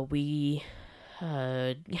where we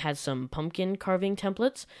had some pumpkin carving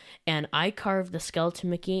templates, and I carved the skeleton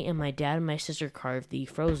Mickey, and my dad and my sister carved the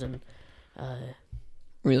Frozen.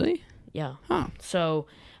 Really? Yeah. Huh. So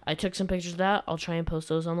I took some pictures of that. I'll try and post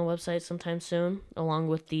those on the website sometime soon, along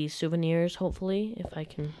with the souvenirs, hopefully, if I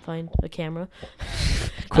can find a camera.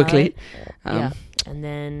 Quickly. Yeah. And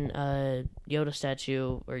then Yoda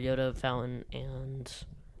statue or Yoda fountain and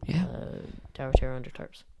Tower of Terror under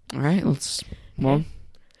tarps. All right. Let's. Well,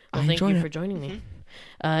 Okay. Well, thank you for joining me.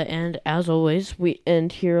 And as always, we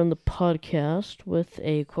end here on the podcast with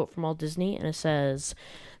a quote from Walt Disney, and it says,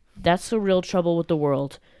 "That's the real trouble with the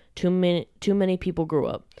world. Too many people grew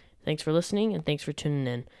up." Thanks for listening, and thanks for tuning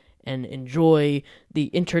in. And enjoy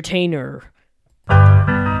the entertainer.